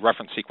the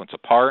reference sequence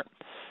apart,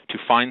 to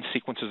find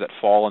sequences that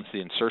fall into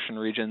the insertion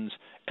regions,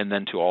 and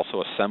then to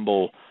also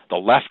assemble the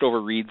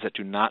leftover reads that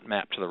do not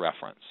map to the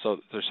reference.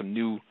 So there's some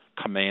new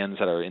commands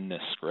that are in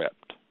this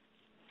script.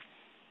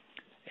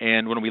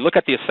 And when we look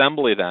at the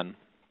assembly then,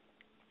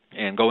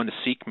 and go into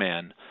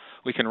SeqMan,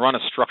 we can run a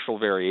structural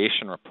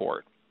variation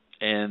report.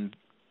 And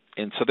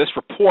so this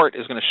report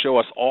is going to show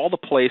us all the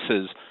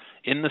places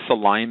in this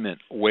alignment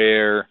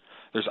where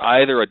there's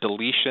either a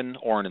deletion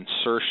or an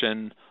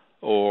insertion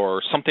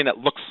or something that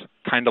looks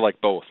kind of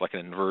like both, like an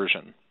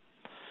inversion.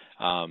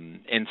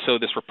 And so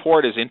this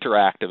report is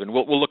interactive, and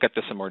we'll look at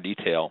this in more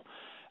detail.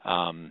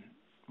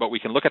 But we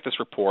can look at this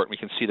report, and we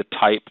can see the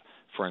type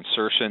for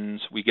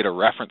insertions. We get a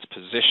reference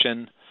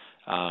position.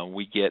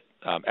 We get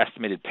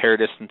estimated pair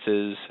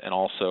distances, and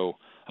also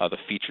the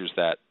features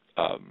that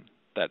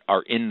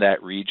are in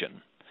that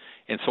region.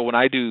 And so when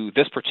I do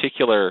this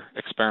particular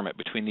experiment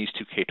between these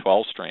two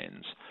K12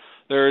 strains,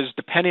 there's,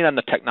 depending on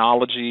the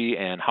technology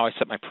and how I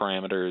set my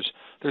parameters,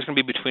 there's going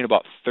to be between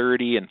about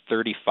 30 and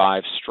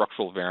 35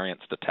 structural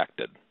variants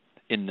detected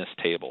in this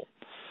table.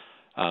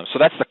 So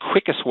that's the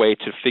quickest way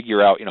to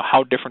figure out,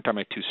 how different are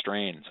my two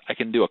strains. I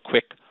can do a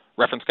quick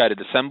reference guided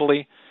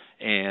assembly,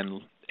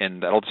 and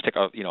that'll just take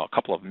a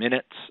couple of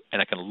minutes,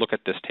 and I can look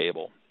at this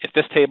table. If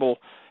this table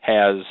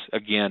has,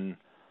 again,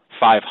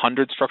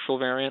 500 structural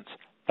variants,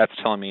 that's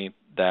telling me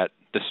that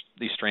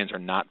these strains are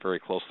not very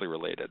closely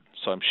related.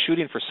 So I'm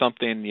shooting for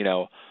something,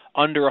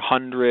 under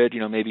 100,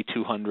 maybe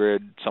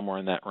 200, somewhere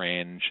in that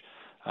range,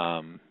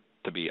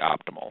 to be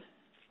optimal.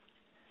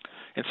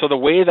 And so the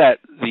way that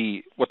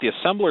what the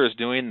assembler is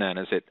doing then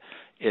is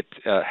it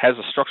has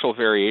a structural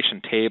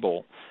variation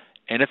table,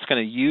 and it's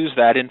going to use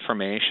that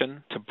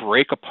information to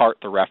break apart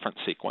the reference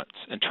sequence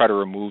and try to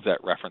remove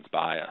that reference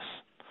bias.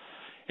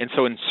 And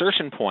so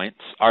insertion points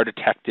are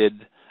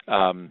detected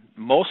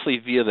mostly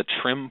via the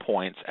trim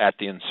points at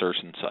the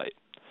insertion site.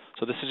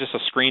 So this is just a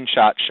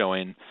screenshot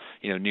showing,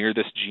 near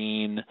this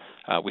gene,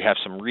 we have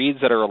some reads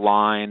that are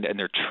aligned and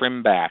they're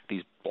trimmed back.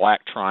 These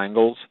black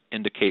triangles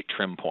indicate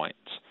trim points.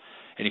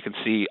 And you can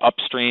see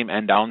upstream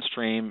and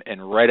downstream,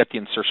 and right at the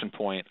insertion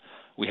point,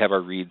 we have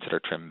our reads that are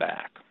trimmed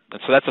back.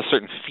 And so that's a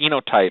certain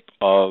phenotype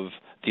of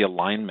the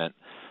alignment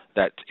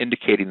that's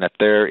indicating that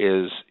there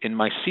is, in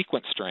my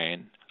sequence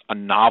strain, a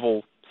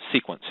novel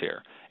sequence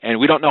here. And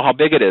we don't know how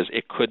big it is.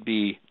 It could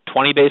be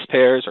 20 base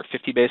pairs or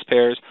 50 base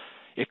pairs.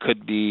 It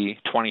could be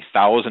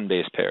 20,000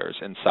 base pairs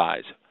in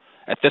size.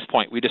 At this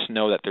point, we just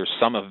know that there's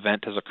some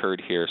event has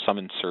occurred here, some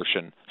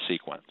insertion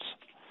sequence.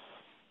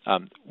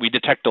 We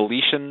detect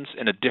deletions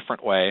in a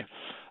different way.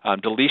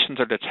 Deletions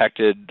are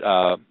detected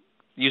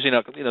using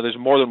there's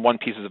more than one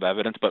piece of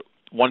evidence, but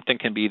one thing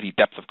can be the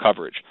depth of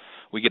coverage.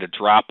 We get a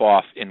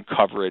drop-off in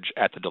coverage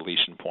at the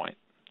deletion point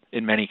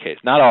in many cases.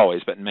 Not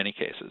always, but in many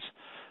cases.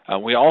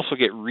 We also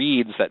get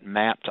reads that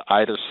map to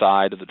either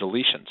side of the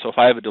deletion. So if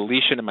I have a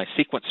deletion in my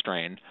sequence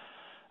strain,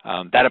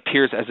 that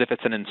appears as if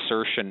it's an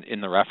insertion in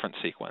the reference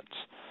sequence.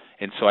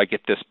 And so I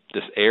get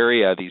this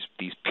area,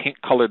 these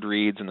pink-colored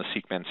reads in the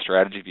SeqMan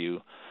strategy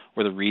view,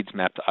 where the reads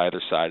map to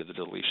either side of the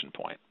deletion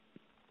point.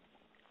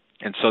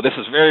 And so this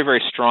is very,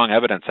 very strong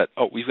evidence that,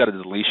 we've got a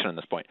deletion in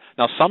this point.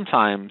 Now,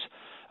 sometimes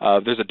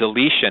there's a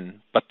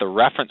deletion, but the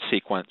reference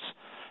sequence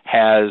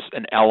has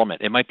an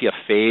element. It might be a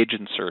phage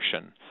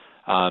insertion,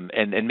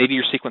 and maybe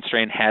your sequence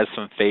strain has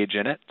some phage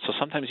in it. So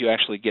sometimes you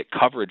actually get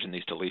coverage in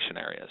these deletion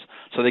areas.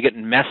 So they get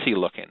messy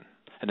looking,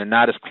 and they're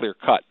not as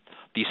clear-cut.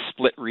 These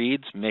split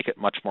reads make it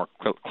much more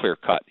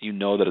clear-cut. You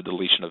know that a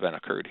deletion event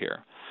occurred here.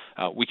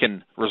 We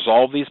can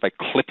resolve these by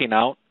clipping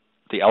out.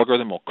 The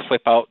algorithm will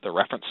clip out the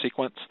reference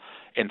sequence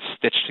and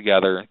stitch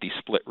together these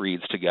split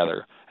reads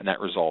together, and that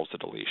resolves the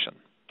deletion.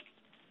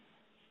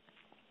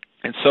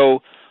 And so,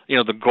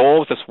 the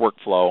goal of this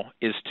workflow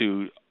is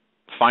to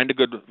find a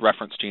good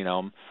reference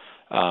genome,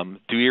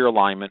 do your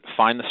alignment,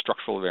 find the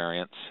structural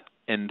variants,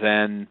 and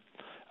then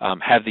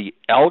have the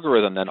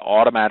algorithm then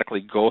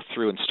automatically go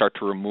through and start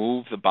to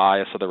remove the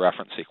bias of the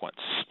reference sequence,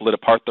 split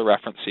apart the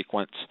reference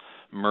sequence,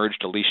 merge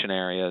deletion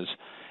areas,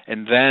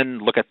 and then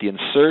look at the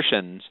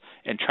insertions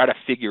and try to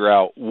figure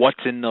out what's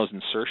in those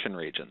insertion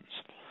regions.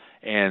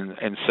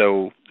 And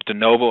so de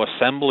novo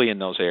assembly in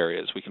those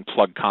areas, we can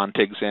plug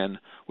contigs in,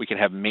 we can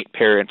have mate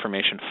pair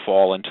information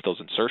fall into those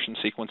insertion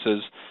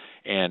sequences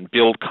and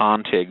build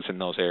contigs in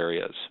those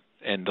areas.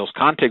 And those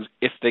contigs,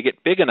 if they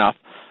get big enough,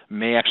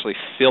 may actually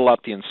fill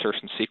up the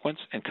insertion sequence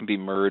and can be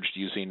merged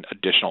using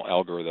additional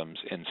algorithms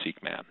in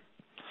SeqMan.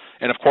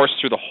 And of course,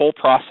 through the whole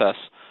process,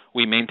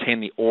 we maintain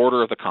the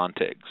order of the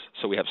contigs.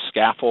 So we have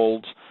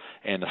scaffolds,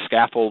 and the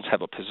scaffolds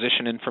have a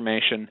position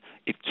information.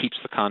 It keeps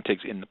the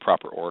contigs in the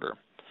proper order.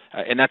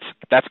 And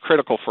that's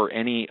critical for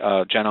any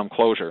genome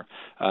closure,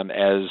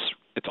 as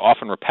it's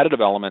often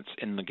repetitive elements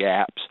in the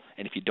gaps.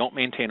 And if you don't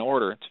maintain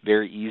order, it's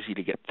very easy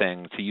to get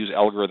to use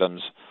algorithms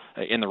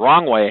in the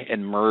wrong way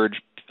and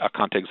merge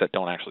contigs that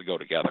don't actually go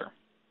together.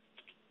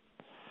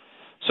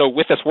 So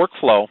with this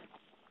workflow,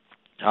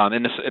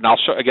 and I'll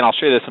show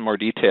you this in more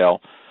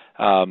detail.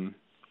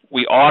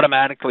 We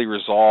automatically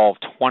resolve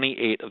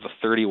 28 of the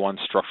 31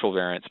 structural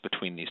variants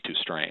between these two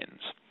strains.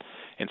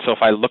 And so if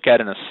I look at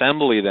an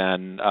assembly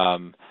then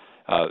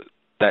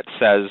that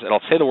says,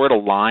 it'll say the word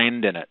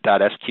aligned in it,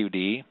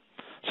 .sqd.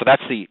 So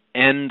that's the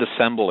end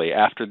assembly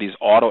after these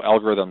auto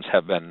algorithms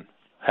have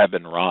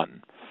been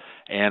run.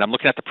 And I'm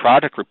looking at the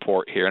project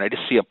report here, and I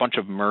just see a bunch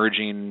of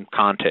merging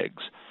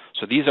contigs.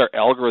 So these are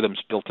algorithms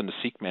built into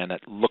SeqMan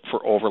that look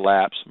for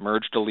overlaps,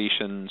 merge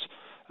deletions,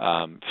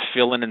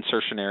 fill in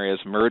insertion areas,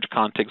 merge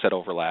contigs that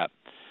overlap.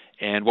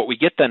 And what we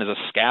get then is a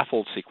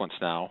scaffold sequence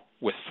now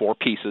with 4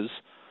 pieces.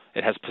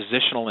 It has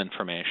positional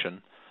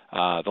information.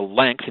 The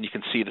length, and you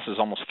can see this is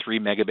almost 3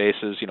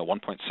 megabases,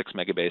 1.6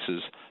 megabases.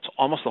 So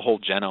almost the whole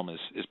genome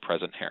is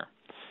present here.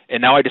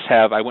 And now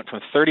I went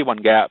from 31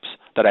 gaps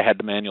that I had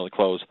to manually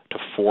close to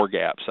 4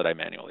 gaps that I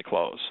manually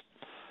close.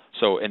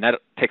 So, and that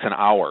takes an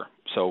hour.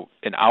 So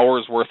an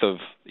hour's worth of,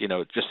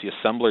 just the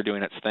assembler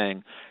doing its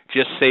thing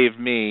just saved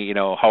me,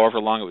 however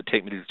long it would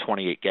take me to do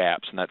 28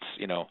 gaps. And that's,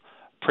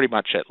 pretty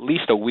much at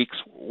least a week's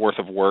worth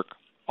of work,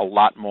 a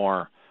lot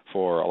more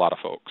for a lot of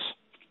folks.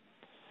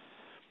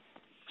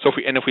 So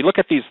if we look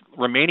at these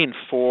remaining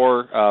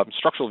 4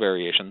 structural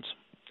variations,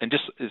 and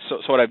so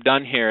what I've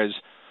done here is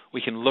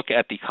we can look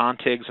at the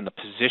contigs and the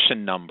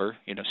position number,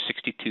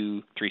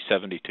 62,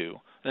 372, and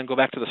then go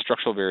back to the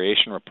structural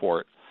variation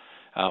report.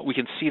 We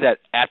can see that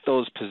at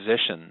those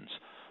positions,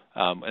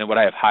 and what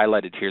I have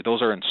highlighted here,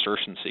 those are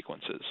insertion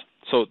sequences.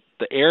 So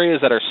the areas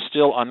that are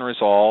still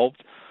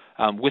unresolved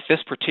with this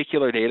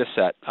particular data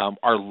set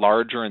are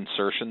larger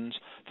insertions,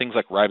 things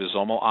like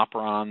ribosomal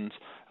operons.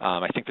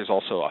 I think there's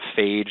also a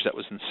phage that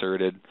was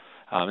inserted,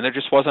 and there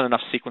just wasn't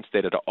enough sequence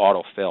data to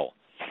autofill.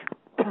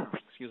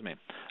 Excuse me.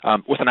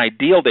 With an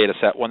ideal data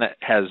set, one that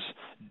has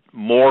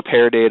more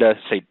pair data,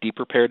 say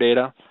deeper pair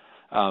data,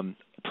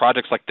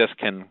 projects like this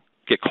can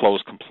get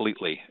closed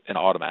completely and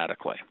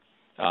automatically.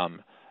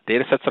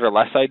 Data sets that are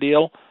less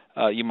ideal,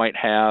 you might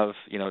have,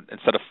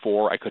 instead of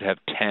 4, I could have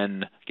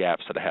 10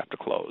 gaps that I have to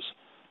close.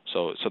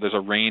 So there's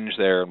a range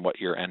there in what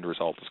your end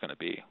result is going to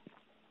be.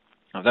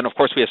 Then, of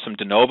course, we have some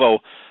de novo.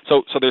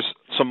 So there's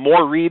some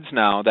more reads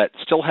now that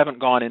still haven't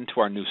gone into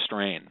our new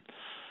strain.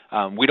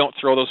 We don't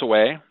throw those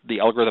away. The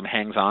algorithm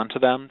hangs on to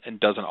them and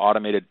does an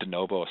automated de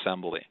novo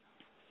assembly.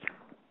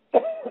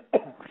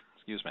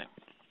 Excuse me.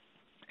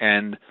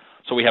 And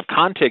so we have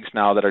contigs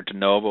now that are de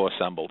novo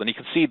assembled. And you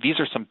can see these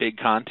are some big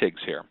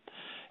contigs here.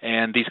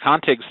 And these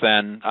contigs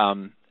then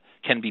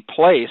can be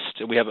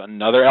placed. We have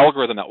another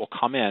algorithm that will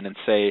come in and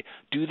say,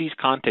 do these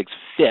contigs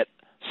fit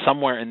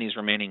somewhere in these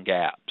remaining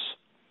gaps?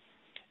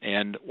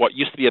 And what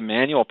used to be a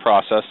manual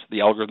process,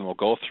 the algorithm will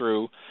go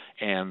through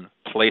and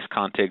place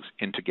contigs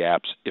into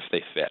gaps if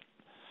they fit.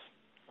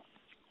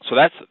 So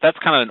that's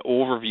kind of an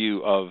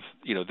overview of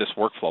this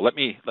workflow. Let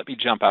me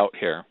jump out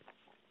here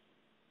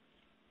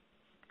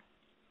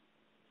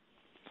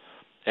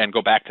and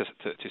go back to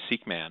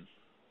SeqMan,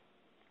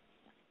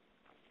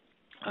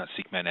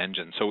 SeqMan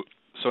NGen.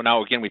 So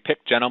now again we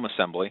pick genome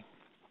assembly,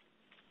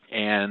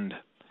 and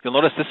you'll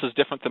notice this is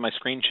different than my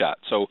screenshot.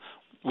 So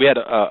we had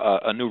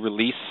a new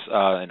release,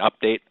 an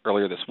update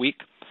earlier this week,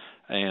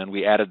 and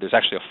there's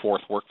actually a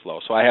 4th workflow.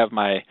 So I have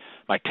my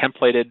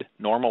templated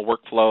normal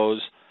workflows.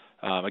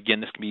 Again,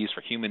 this can be used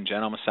for human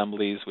genome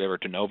assemblies. We have our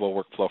de novo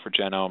workflow for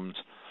genomes.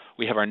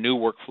 We have our new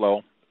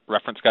workflow,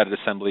 reference guided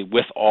assembly,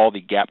 with all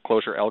the gap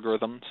closure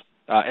algorithms.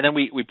 And then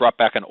we brought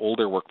back an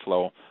older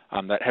workflow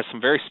that has some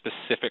very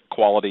specific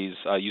qualities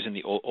using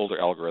the older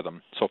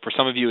algorithm. So for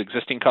some of you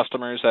existing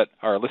customers that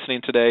are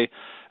listening today,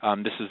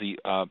 this is the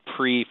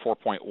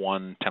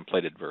pre-4.1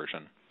 templated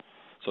version.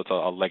 So it's a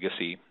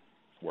legacy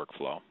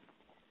workflow.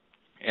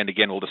 And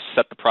again, we'll just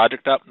set the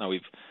project up. Now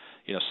we've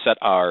set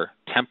our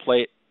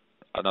template,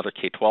 another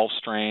K12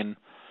 strain.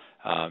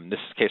 In this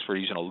case, we're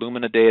using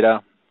Illumina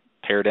data,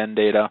 paired end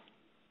data.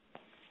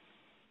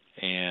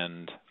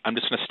 And I'm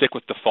just going to stick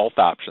with default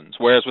options.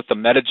 Whereas with the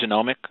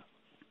metagenomic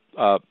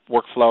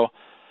workflow,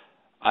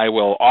 I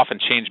will often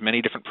change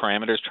many different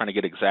parameters trying to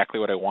get exactly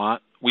what I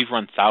want. We've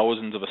run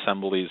thousands of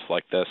assemblies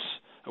like this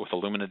with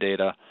Illumina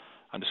data.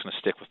 I'm just going to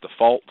stick with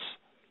defaults,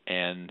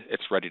 and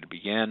it's ready to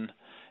begin.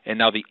 And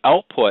now the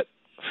output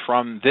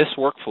from this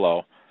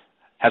workflow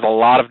has a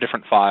lot of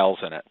different files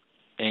in it.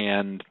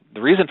 And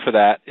the reason for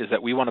that is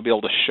that we want to be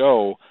able to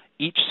show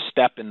each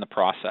step in the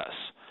process,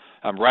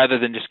 rather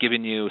than just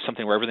giving you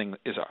something where everything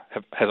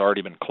has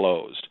already been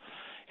closed.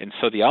 And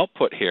so the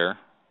output here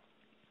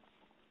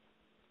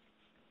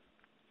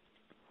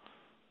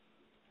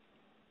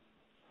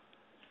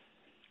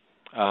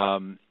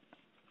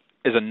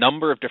is a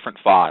number of different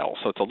files.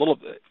 So it's a little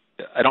bit,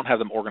 I don't have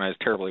them organized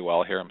terribly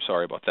well here, I'm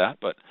sorry about that,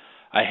 but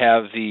I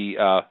have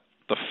the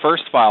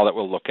first file that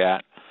we'll look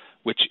at,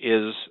 which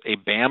is a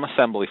BAM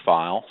assembly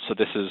file. So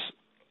this is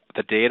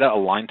the data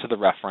aligned to the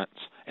reference,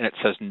 and it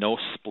says no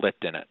split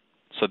in it.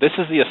 So this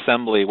is the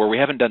assembly where we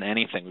haven't done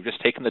anything. We've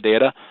just taken the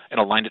data and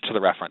aligned it to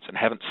the reference and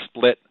haven't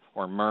split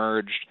or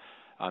merged.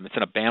 It's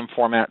in a BAM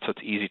format, so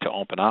it's easy to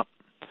open up.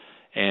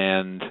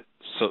 And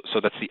so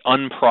that's the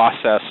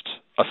unprocessed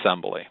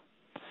assembly.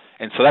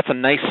 And so that's a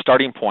nice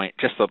starting point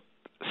just to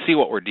see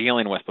what we're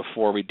dealing with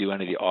before we do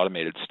any of the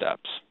automated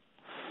steps.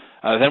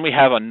 Then we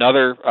have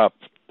another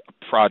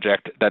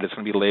project that is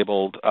going to be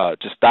labeled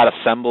just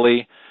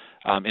 .assembly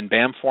in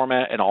BAM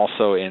format and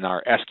also in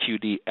our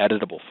SQD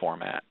editable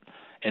format.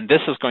 And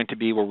this is going to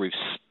be where we've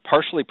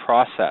partially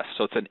processed.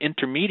 So it's an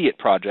intermediate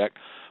project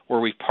where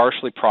we've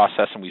partially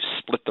processed and we've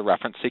split the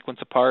reference sequence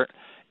apart,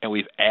 and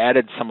we've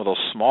added some of those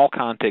small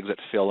contigs that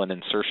fill in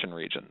insertion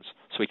regions.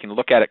 So we can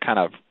look at it kind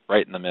of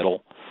right in the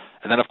middle.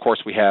 And then, of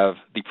course, we have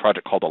the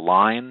project called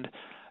Aligned,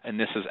 and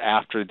this is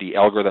after the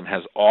algorithm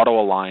has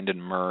auto-aligned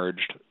and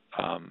merged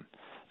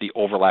the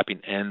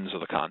overlapping ends of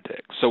the contig.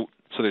 So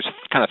there's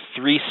kind of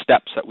 3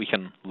 steps that we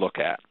can look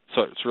at.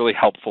 So it's really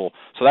helpful.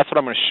 So that's what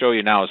I'm going to show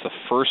you now is the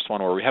first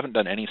one where we haven't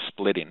done any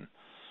splitting.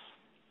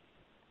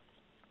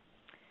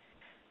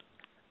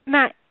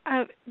 Matt,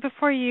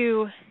 before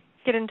you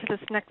get into this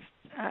next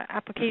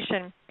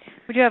application,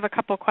 we do have a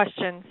couple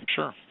questions.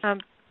 Sure.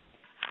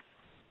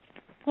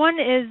 One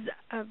is,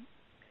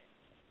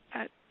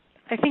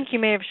 I think you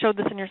may have showed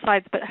this in your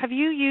slides, but have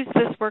you used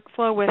this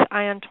workflow with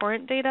ion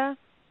torrent data?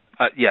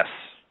 Yes.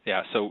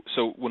 Yeah.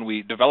 So when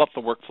we developed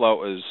the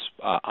workflow, it was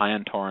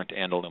ion torrent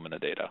and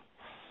Illumina data.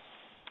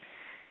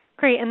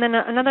 Great. And then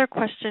another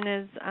question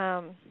is,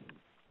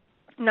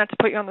 not to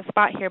put you on the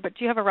spot here, but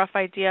do you have a rough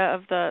idea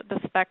of the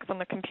specs on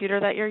the computer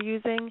that you're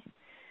using?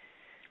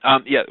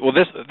 Yeah. Well,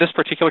 this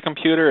particular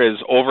computer is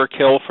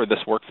overkill for this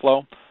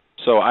workflow.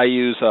 So I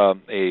use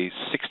a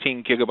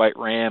 16 gigabyte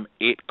RAM,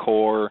 8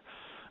 core,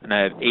 and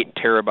I have 8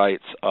 terabytes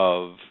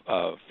of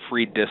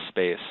free disk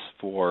space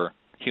for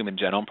human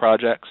genome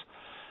projects.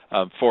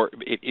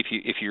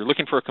 If you're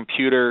looking for a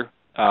computer,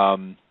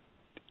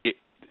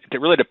 it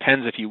really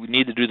depends if you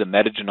need to do the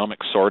metagenomic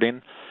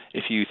sorting.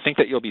 If you think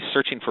that you'll be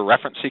searching for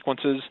reference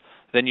sequences,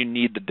 then you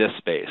need the disk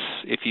space.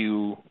 If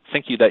you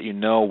think that you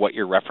know what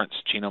your reference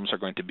genomes are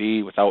going to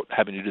be without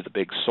having to do the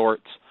big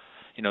sorts,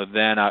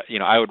 then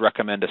I would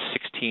recommend a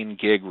 16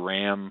 gig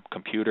RAM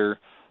computer,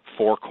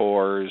 4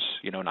 cores,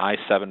 an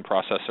i7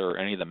 processor, or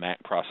any of the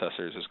Mac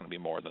processors is going to be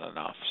more than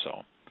enough.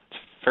 So it's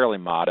fairly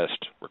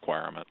modest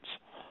requirements.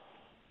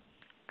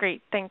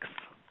 Great, thanks.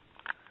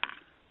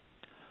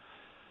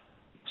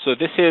 So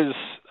this is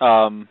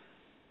not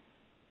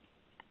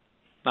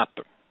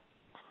the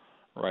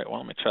right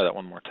one. Let me try that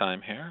one more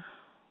time here.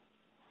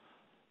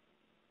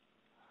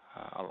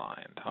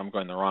 Aligned. I'm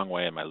going the wrong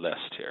way in my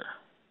list here.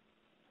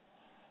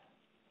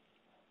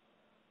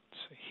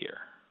 Let's see here.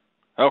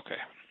 Okay.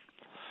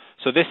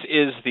 So this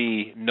is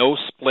the no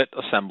split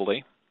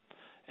assembly,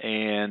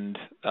 and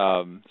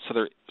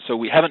so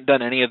we haven't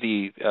done any of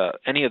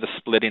the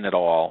splitting at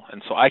all.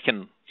 And so I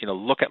can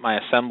look at my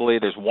assembly.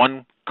 There's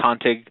one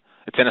contig.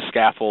 It's in a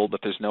scaffold,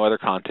 but there's no other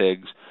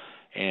contigs.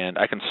 And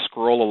I can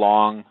scroll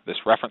along this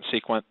reference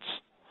sequence,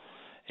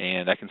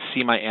 and I can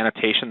see my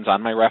annotations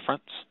on my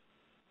reference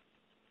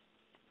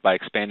by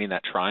expanding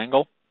that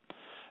triangle.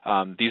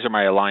 These are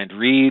my aligned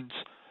reads.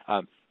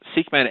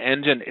 SeqMan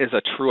NGen is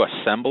a true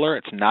assembler.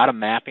 It's not a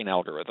mapping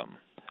algorithm.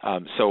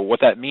 So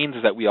what that means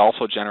is that we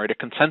also generate a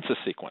consensus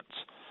sequence.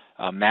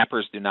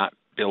 Mappers do not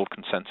build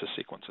consensus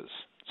sequences.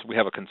 So we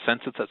have a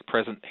consensus that's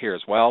present here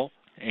as well.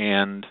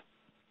 And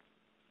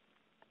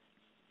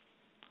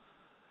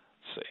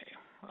let's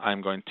see,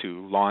 I'm going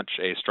to launch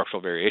a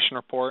structural variation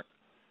report.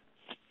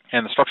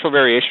 And the structural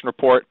variation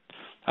report,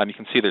 you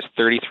can see there's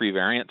 33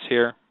 variants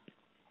here.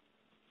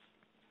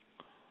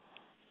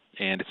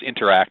 And it's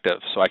interactive,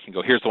 so I can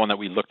go, here's the one that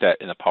we looked at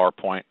in the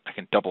PowerPoint. I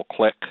can double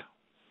click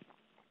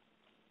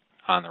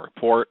on the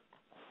report,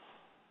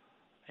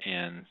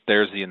 and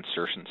there's the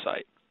insertion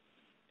site.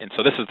 And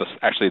so this is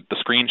actually the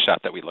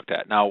screenshot that we looked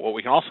at. Now, what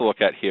we can also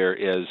look at here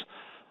is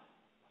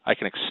I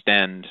can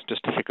extend,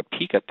 just to take a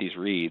peek at these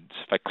reads.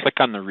 If I click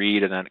on the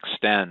read and then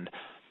extend,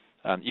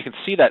 you can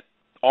see that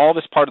all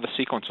this part of the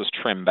sequence was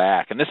trimmed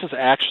back. And this is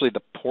actually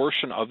the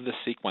portion of the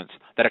sequence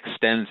that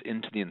extends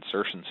into the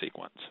insertion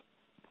sequence.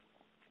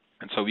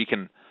 And so we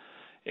can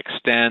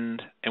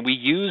extend, and we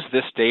use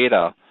this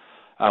data.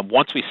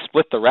 Once we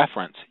split the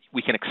reference,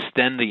 we can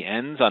extend the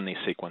ends on these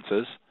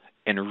sequences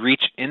and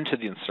reach into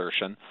the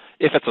insertion.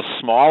 If it's a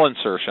small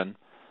insertion,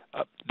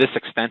 this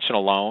extension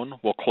alone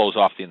will close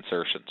off the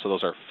insertion. So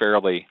those are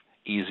fairly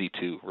easy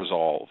to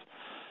resolve.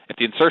 If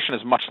the insertion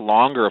is much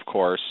longer, of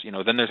course, then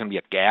there's going to be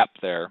a gap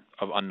there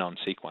of unknown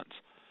sequence.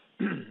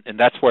 And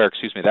that's where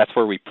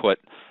we put,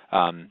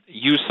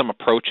 use some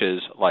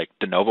approaches like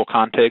de novo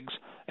contigs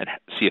and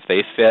see if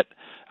they fit.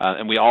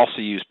 And we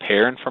also use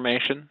pair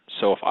information.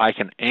 So if I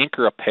can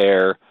anchor a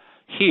pair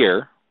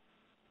here,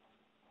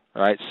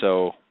 right?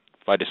 So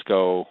if I just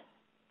go,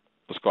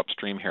 let's go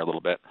upstream here a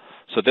little bit.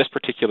 So this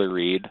particular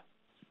read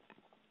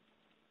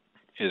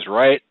is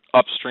right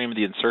upstream of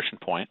the insertion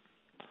point.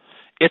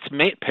 Its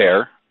mate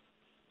pair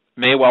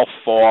may well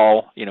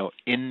fall,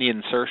 in the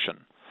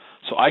insertion.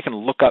 So I can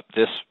look up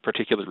this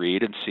particular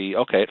read and see,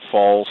 okay, it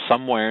falls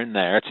somewhere in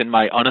there. It's in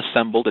my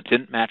unassembled. It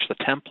didn't match the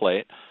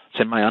template. It's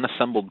in my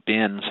unassembled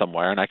bin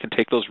somewhere, and I can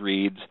take those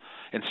reads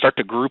and start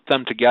to group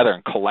them together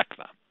and collect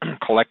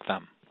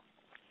them.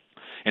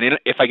 And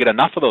if I get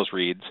enough of those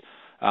reads,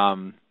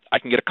 I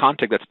can get a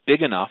contig that's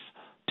big enough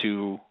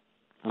to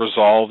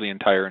resolve the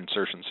entire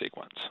insertion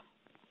sequence.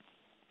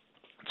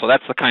 So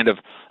that's the kind of,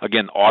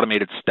 again,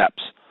 automated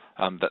steps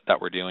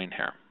that we're doing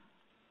here.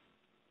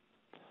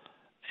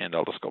 And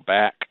I'll just go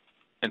back.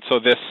 And so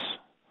this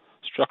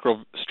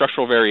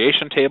structural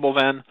variation table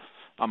then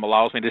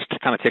allows me just to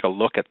kind of take a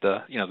look at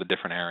the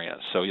different areas.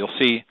 So you'll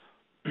see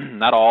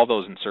not all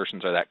those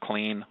insertions are that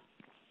clean.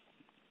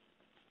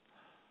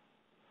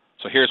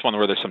 So here's one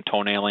where there's some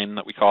toenailing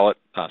that we call it.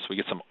 So we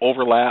get some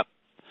overlap,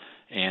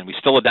 and we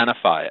still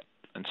identify it.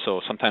 And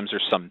so sometimes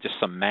there's just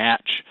some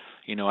match,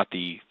 at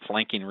the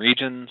flanking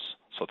regions.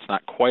 So it's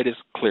not quite as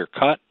clear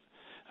cut,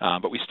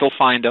 but we still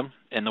find them.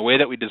 And the way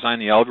that we design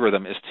the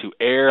algorithm is to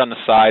err on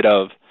the side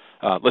of,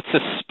 let's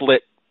just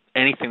split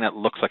anything that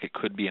looks like it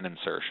could be an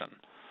insertion.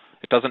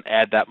 It doesn't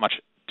add that much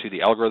to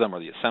the algorithm or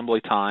the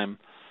assembly time.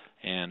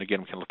 And again,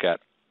 we can look at,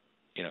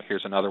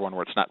 here's another one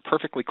where it's not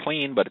perfectly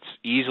clean, but it's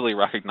easily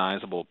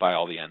recognizable by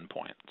all the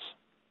endpoints.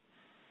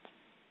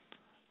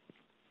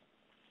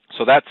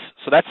 So that's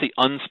the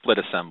unsplit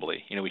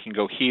assembly. We can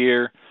go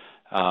here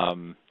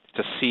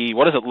to see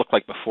what does it look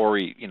like before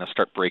we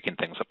start breaking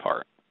things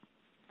apart.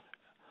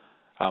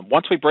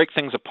 Once we break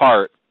things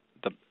apart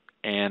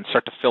and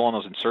start to fill in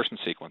those insertion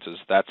sequences,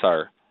 that's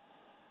our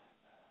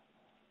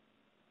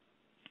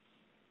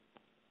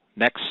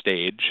next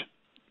stage.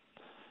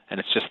 And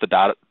it's just the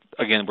dot.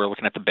 Again, we're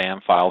looking at the BAM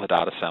file, the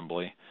dot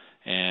assembly.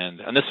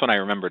 And on this one, I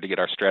remember to get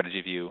our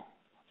strategy view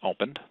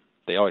opened.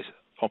 They always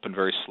open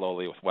very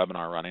slowly with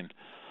webinar running.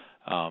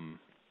 And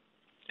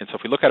so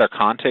if we look at our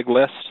config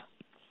list,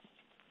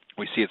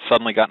 we see it's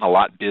suddenly gotten a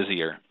lot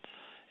busier.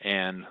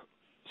 And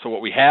so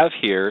what we have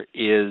here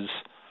is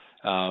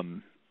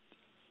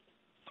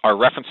our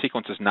reference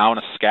sequence is now in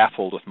a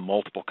scaffold with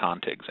multiple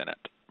contigs in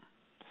it.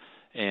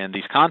 And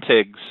these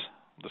contigs,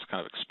 let's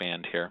kind of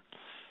expand here.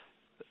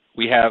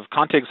 We have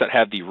contigs that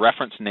have the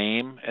reference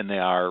name, and they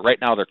are, right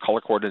now, they're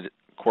color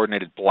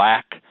coordinated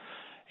black.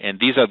 And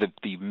these are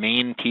the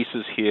main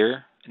pieces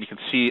here. And you can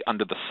see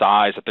under the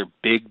size that they're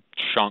big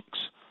chunks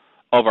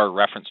of our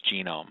reference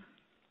genome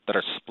that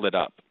are split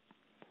up.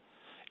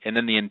 And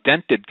then the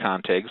indented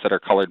contigs that are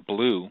colored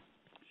blue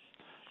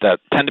that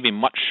tend to be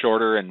much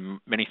shorter and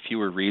many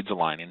fewer reads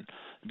aligning.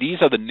 These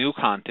are the new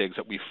contigs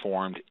that we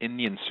formed in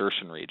the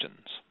insertion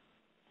regions.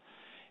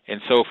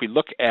 And so if we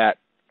look at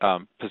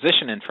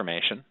position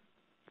information,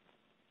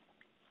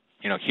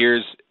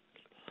 here's,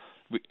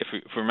 if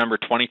we remember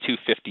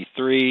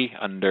 2253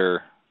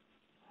 under,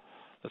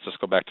 let's just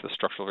go back to the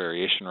structural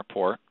variation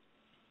report.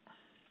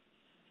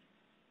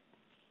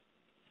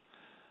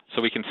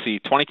 So we can see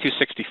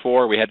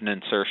 2264, we had an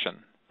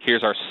insertion.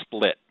 Here's our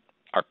split.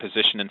 Our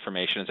position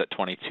information is at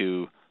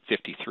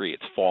 2253.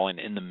 It's falling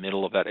in the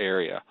middle of that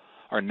area.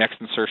 Our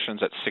next insertion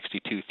is at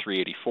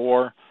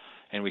 62384,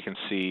 and we can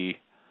see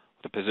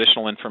the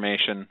positional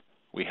information.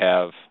 We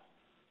have,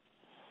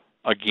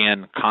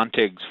 again,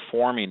 contigs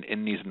forming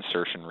in these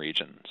insertion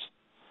regions.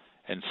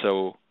 And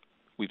so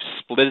we've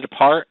split it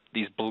apart.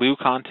 These blue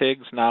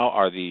contigs now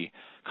are the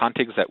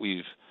contigs that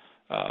we've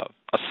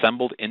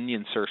assembled in the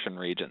insertion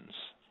regions.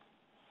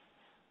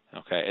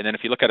 Okay, and then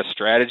if you look at a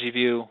strategy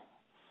view,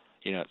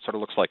 it sort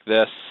of looks like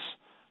this,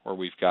 where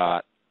we've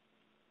got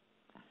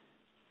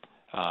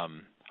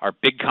our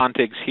big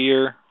contigs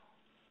here,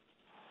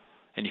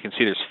 and you can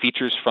see there's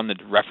features from the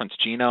reference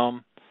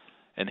genome,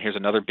 and here's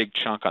another big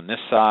chunk on this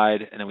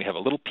side, and then we have a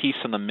little piece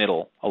in the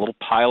middle, a little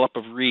pileup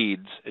of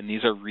reads, and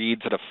these are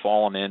reads that have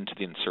fallen into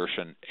the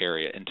insertion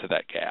area, into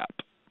that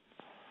gap.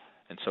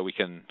 And so we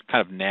can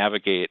kind of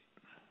navigate,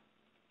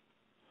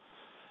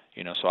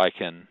 so I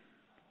can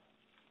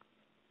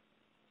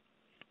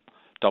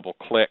double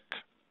click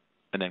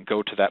and then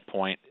go to that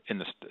point in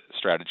the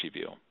strategy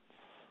view.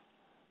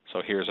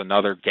 So here's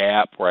another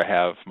gap where I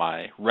have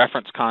my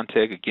reference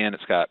contig. Again,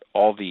 it's got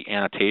all the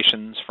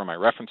annotations from my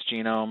reference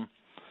genome,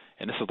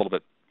 and this is a little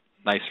bit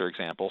nicer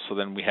example. So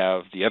then we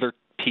have the other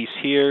piece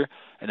here,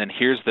 and then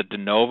here's the de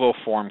novo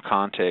form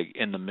config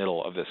in the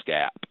middle of this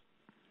gap.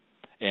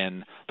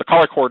 And the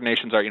color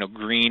coordinations are,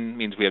 green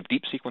means we have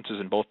deep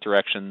sequences in both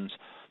directions.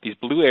 These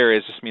blue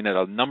areas just mean that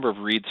a number of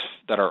reads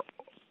that are,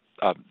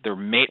 they're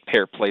mate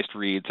pair placed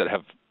reads that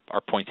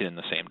are pointing in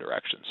the same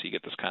direction. So you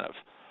get this kind of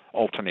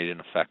alternating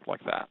effect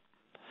like that.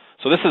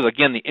 So this is,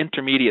 again, the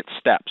intermediate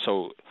step.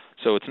 So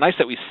it's nice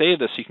that we save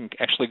this so you can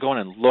actually go in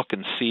and look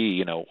and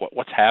see,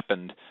 what's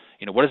happened.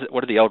 What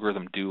did the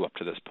algorithm do up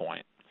to this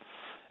point?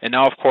 And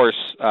now, of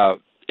course,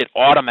 it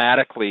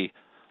automatically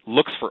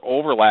looks for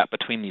overlap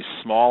between these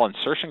small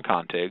insertion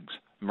contigs,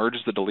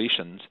 merges the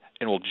deletions,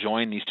 and will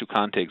join these two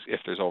contigs if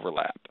there's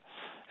overlap.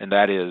 And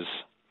that is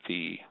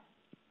the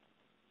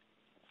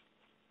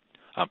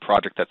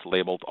project that's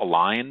labeled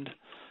aligned.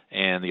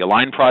 And the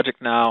aligned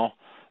project now,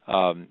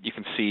 you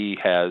can see,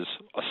 has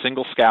a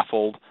single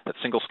scaffold. That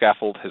single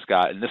scaffold has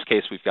got, in this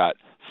case, we've got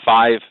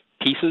 5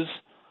 pieces,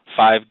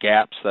 5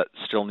 gaps that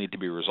still need to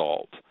be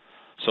resolved.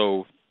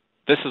 So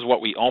this is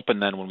what we open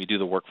then when we do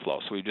the workflow.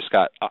 So we've just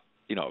got a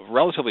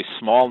relatively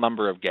small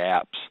number of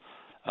gaps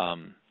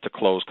to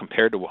close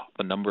compared to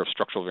the number of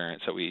structural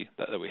variants that we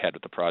had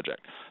with the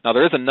project. Now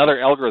there is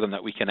another algorithm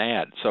that we can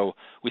add. So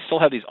we still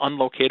have these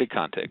unlocated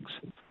contigs,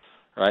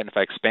 right? And if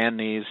I expand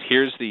these,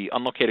 here's the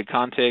unlocated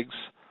contigs.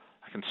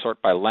 I can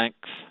sort by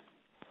length,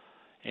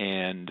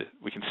 and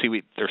we can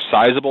see they're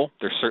sizable.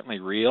 They're certainly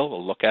real.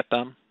 We'll look at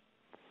them,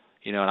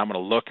 and I'm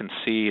going to look and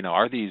see,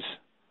 are these,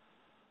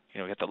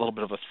 we got that little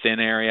bit of a thin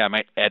area. I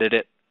might edit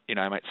it.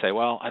 I might say,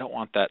 well, I don't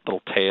want that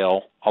little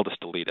tail. I'll just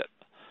delete it.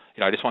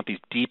 I just want these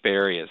deep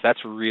areas.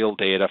 That's real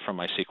data from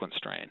my sequence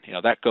strain.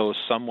 That goes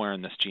somewhere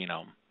in this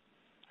genome,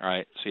 all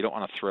right? So you don't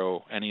want to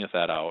throw any of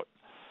that out.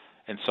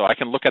 And so I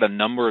can look at a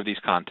number of these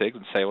contigs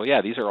and say, well,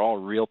 yeah, these are all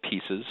real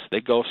pieces. They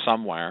go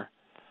somewhere.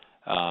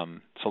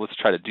 So let's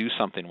try to do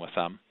something with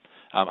them.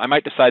 I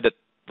might decide that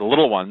the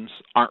little ones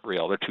aren't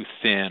real. They're too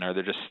thin, or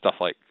they're just stuff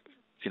like,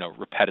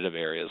 repetitive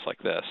areas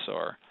like this,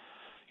 or,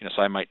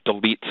 so I might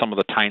delete some of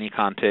the tiny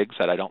contigs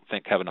that I don't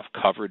think have enough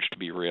coverage to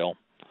be real.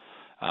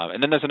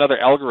 And then there's another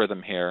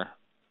algorithm here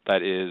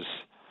that is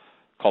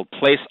called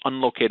place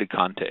unlocated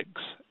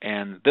contigs.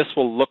 And this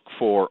will look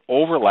for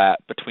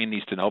overlap between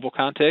these de novo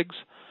contigs,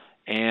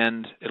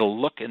 and it'll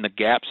look in the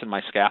gaps in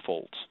my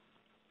scaffolds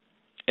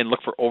and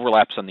look for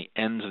overlaps on the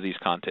ends of these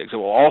contigs. It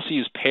will also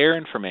use pair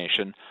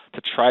information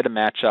to try to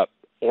match up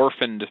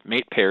orphaned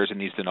mate pairs in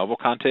these de novo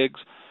contigs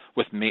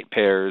with mate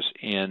pairs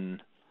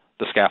in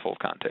the scaffold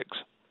contigs.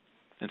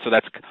 And so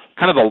that's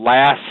kind of the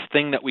last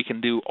thing that we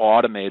can do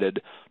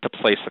automated to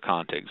place the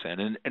contigs in.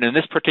 And in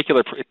this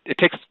particular, it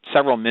takes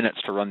several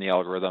minutes to run the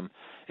algorithm.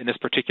 In this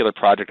particular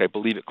project, I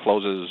believe it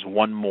closes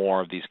one more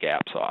of these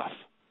gaps off.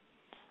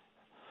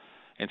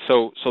 And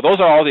so those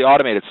are all the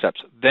automated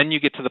steps. Then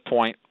you get to the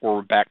point where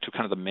we're back to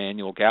kind of the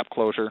manual gap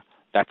closure.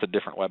 That's a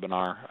different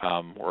webinar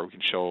where we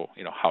can show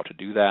how to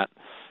do that,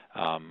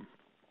 and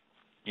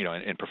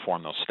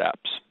perform those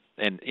steps.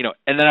 And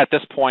then at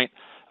this point,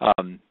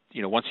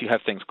 once you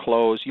have things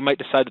closed, you might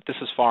decide that this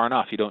is far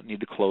enough. You don't need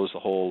to close the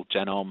whole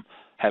genome.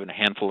 Having a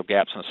handful of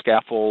gaps on a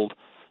scaffold,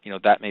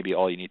 that may be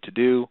all you need to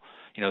do.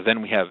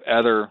 Then we have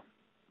other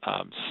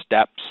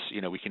steps.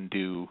 We can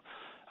do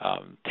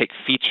take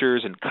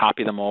features and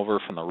copy them over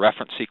from the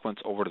reference sequence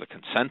over to the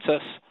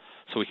consensus.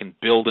 So we can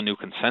build a new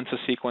consensus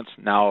sequence.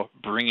 Now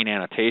bringing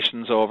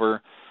annotations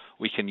over.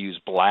 We can use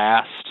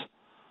BLAST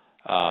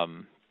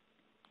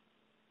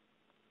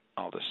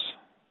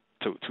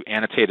to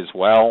annotate as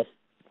well.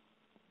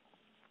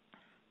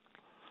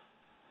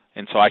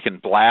 And so I can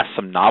blast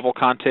some novel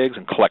contigs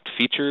and collect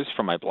features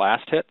from my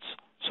BLAST hits.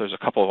 So there's a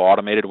couple of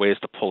automated ways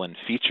to pull in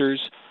features,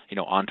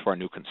 onto our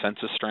new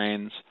consensus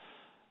strains.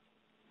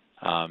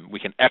 We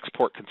can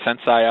export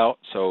consensi out.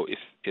 So if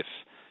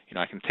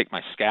I can take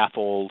my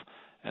scaffold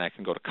and I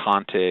can go to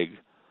config,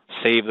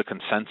 save the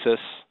consensus,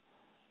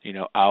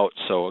 out.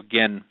 So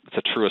again, it's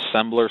a true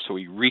assembler. So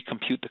we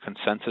recompute the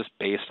consensus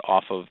based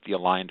off of the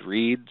aligned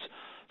reads.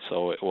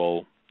 So it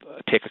will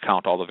take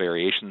account all the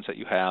variations that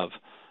you have.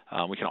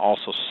 We can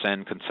also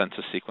send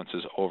consensus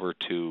sequences over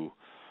to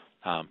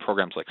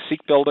programs like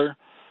SeqBuilder,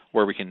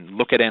 where we can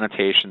look at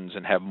annotations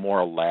and have more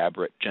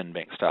elaborate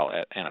GenBank style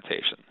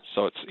annotations.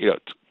 So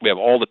we have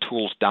all the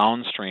tools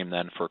downstream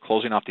then for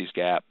closing off these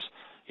gaps,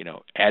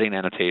 adding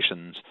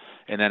annotations,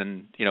 and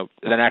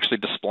then actually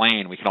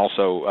displaying. We can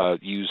also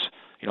use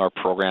our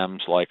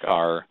programs like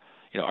our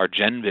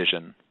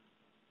GenVision,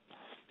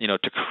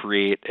 to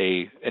create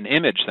an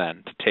image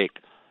then to take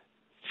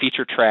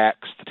feature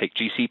tracks, to take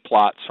GC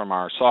plots from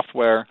our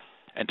software,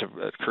 and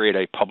to create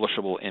a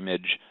publishable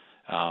image,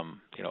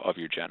 of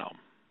your genome.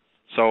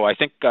 So I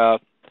think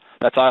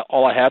that's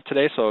all I have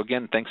today. So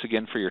again, thanks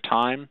again for your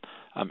time.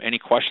 Any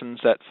questions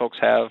that folks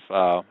have,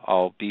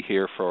 I'll be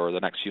here for the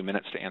next few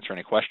minutes to answer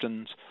any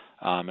questions.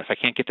 If I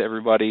can't get to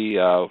everybody,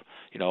 I'll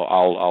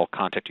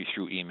contact you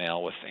through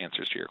email with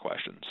answers to your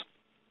questions.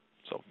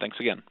 So thanks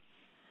again.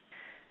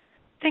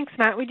 Thanks,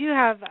 Matt. We do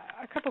have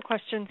a couple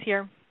questions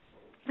here.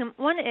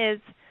 One is,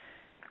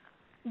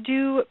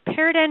 do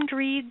paired end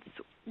reads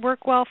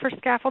work well for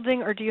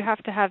scaffolding, or do you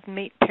have to have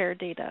mate pair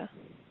data?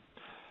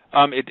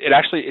 It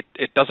actually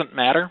doesn't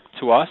matter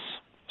to us.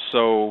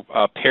 So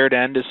paired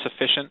end is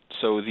sufficient.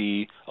 So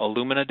the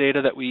Illumina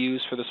data that we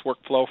use for this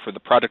workflow for the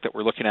project that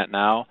we're looking at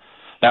now,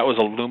 that was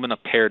Illumina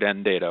paired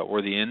end data,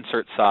 where the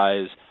insert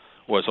size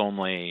was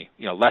only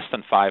less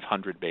than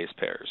 500 base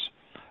pairs.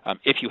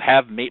 If you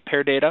have mate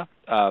pair data,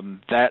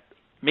 that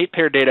mate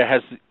pair data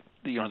has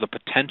the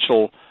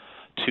potential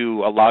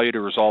to allow you to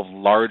resolve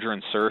larger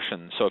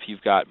insertions. So if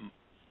you've got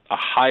a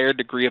higher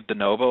degree of de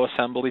novo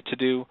assembly to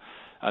do,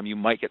 you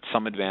might get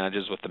some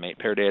advantages with the mate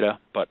pair data,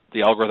 but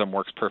the algorithm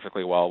works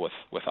perfectly well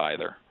with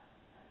either.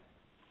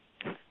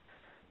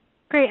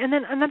 Great. And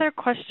then another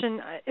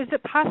question, is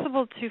it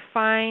possible to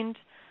find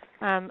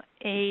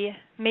a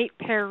mate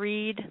pair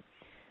read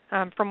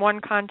from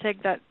one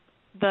config that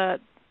the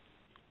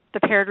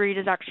paired read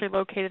is actually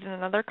located in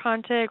another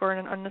config or in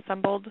an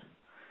unassembled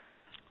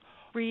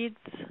reads?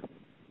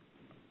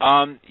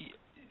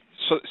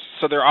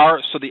 So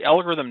the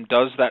algorithm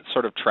does that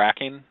sort of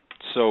tracking.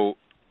 So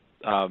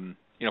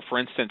for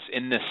instance,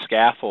 in this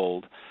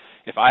scaffold,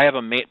 if I have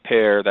a mate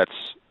pair that's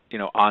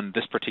on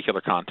this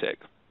particular config,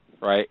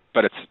 right?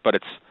 But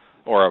it's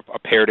or a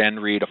paired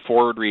end read, a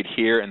forward read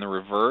here, and the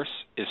reverse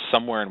is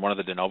somewhere in one of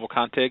the de novo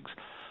contigs.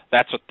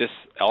 That's what this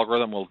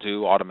algorithm will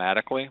do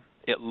automatically.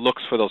 It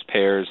looks for those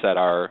pairs that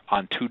are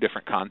on two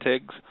different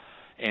contigs,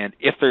 and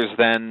if there's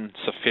then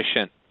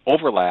sufficient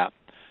overlap,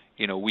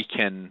 we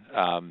can.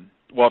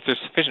 If there's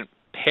sufficient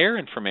pair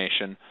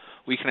information,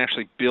 we can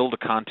actually build a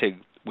config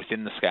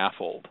within the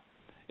scaffold.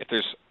 If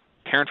there's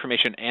pair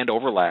information and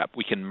overlap,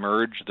 we can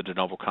merge the de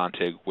novo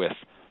config with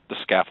the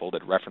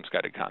scaffolded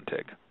reference-guided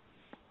config.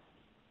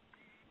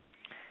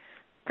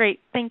 Great,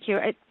 thank you.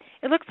 It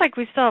looks like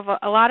we still have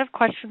a lot of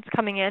questions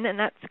coming in, and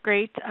that's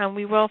great.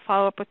 We will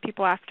follow up with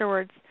people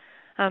afterwards.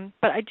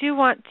 But I do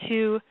want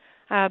to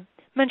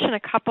mention a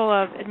couple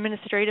of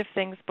administrative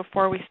things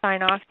before we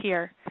sign off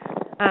here.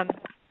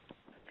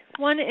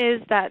 One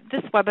is that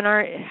this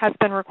webinar has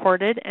been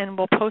recorded and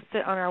we'll post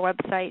it on our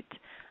website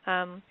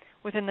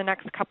within the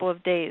next couple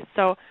of days.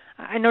 So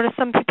I noticed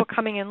some people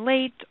coming in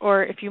late,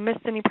 or if you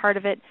missed any part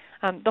of it,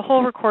 the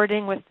whole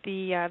recording with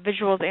the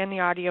visuals and the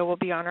audio will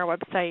be on our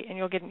website, and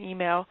you'll get an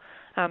email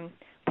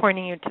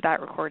pointing you to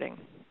that recording.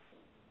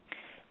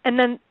 And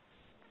then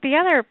the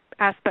other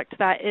aspect to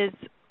that is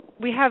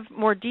we have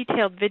more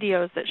detailed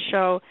videos that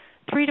show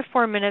 3 to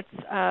 4 minutes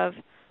of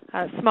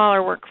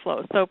smaller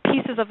workflows. So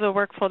pieces of the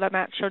workflow that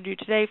Matt showed you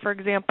today, for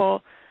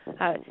example,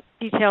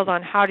 details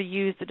on how to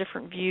use the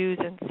different views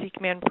in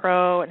SeqMan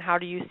Pro and how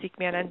to use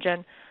SeqMan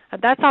NGen.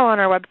 That's all on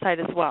our website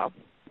as well.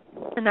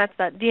 And that's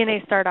at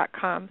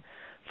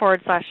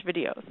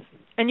DNASTAR.com/videos.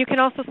 And you can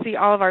also see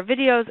all of our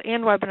videos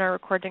and webinar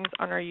recordings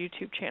on our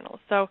YouTube channel.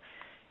 So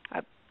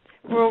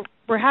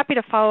we're happy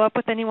to follow up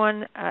with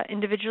anyone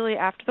individually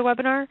after the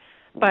webinar,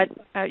 but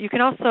you can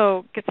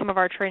also get some of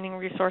our training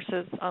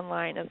resources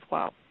online as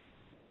well.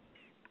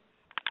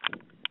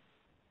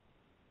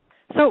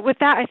 So with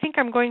that, I think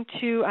I'm going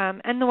to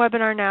end the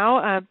webinar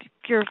now.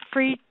 Feel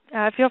free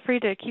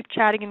to keep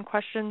chatting and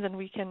questions, and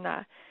we can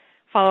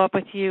follow up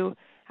with you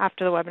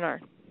after the webinar.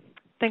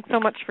 Thanks so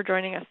much for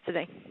joining us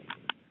today.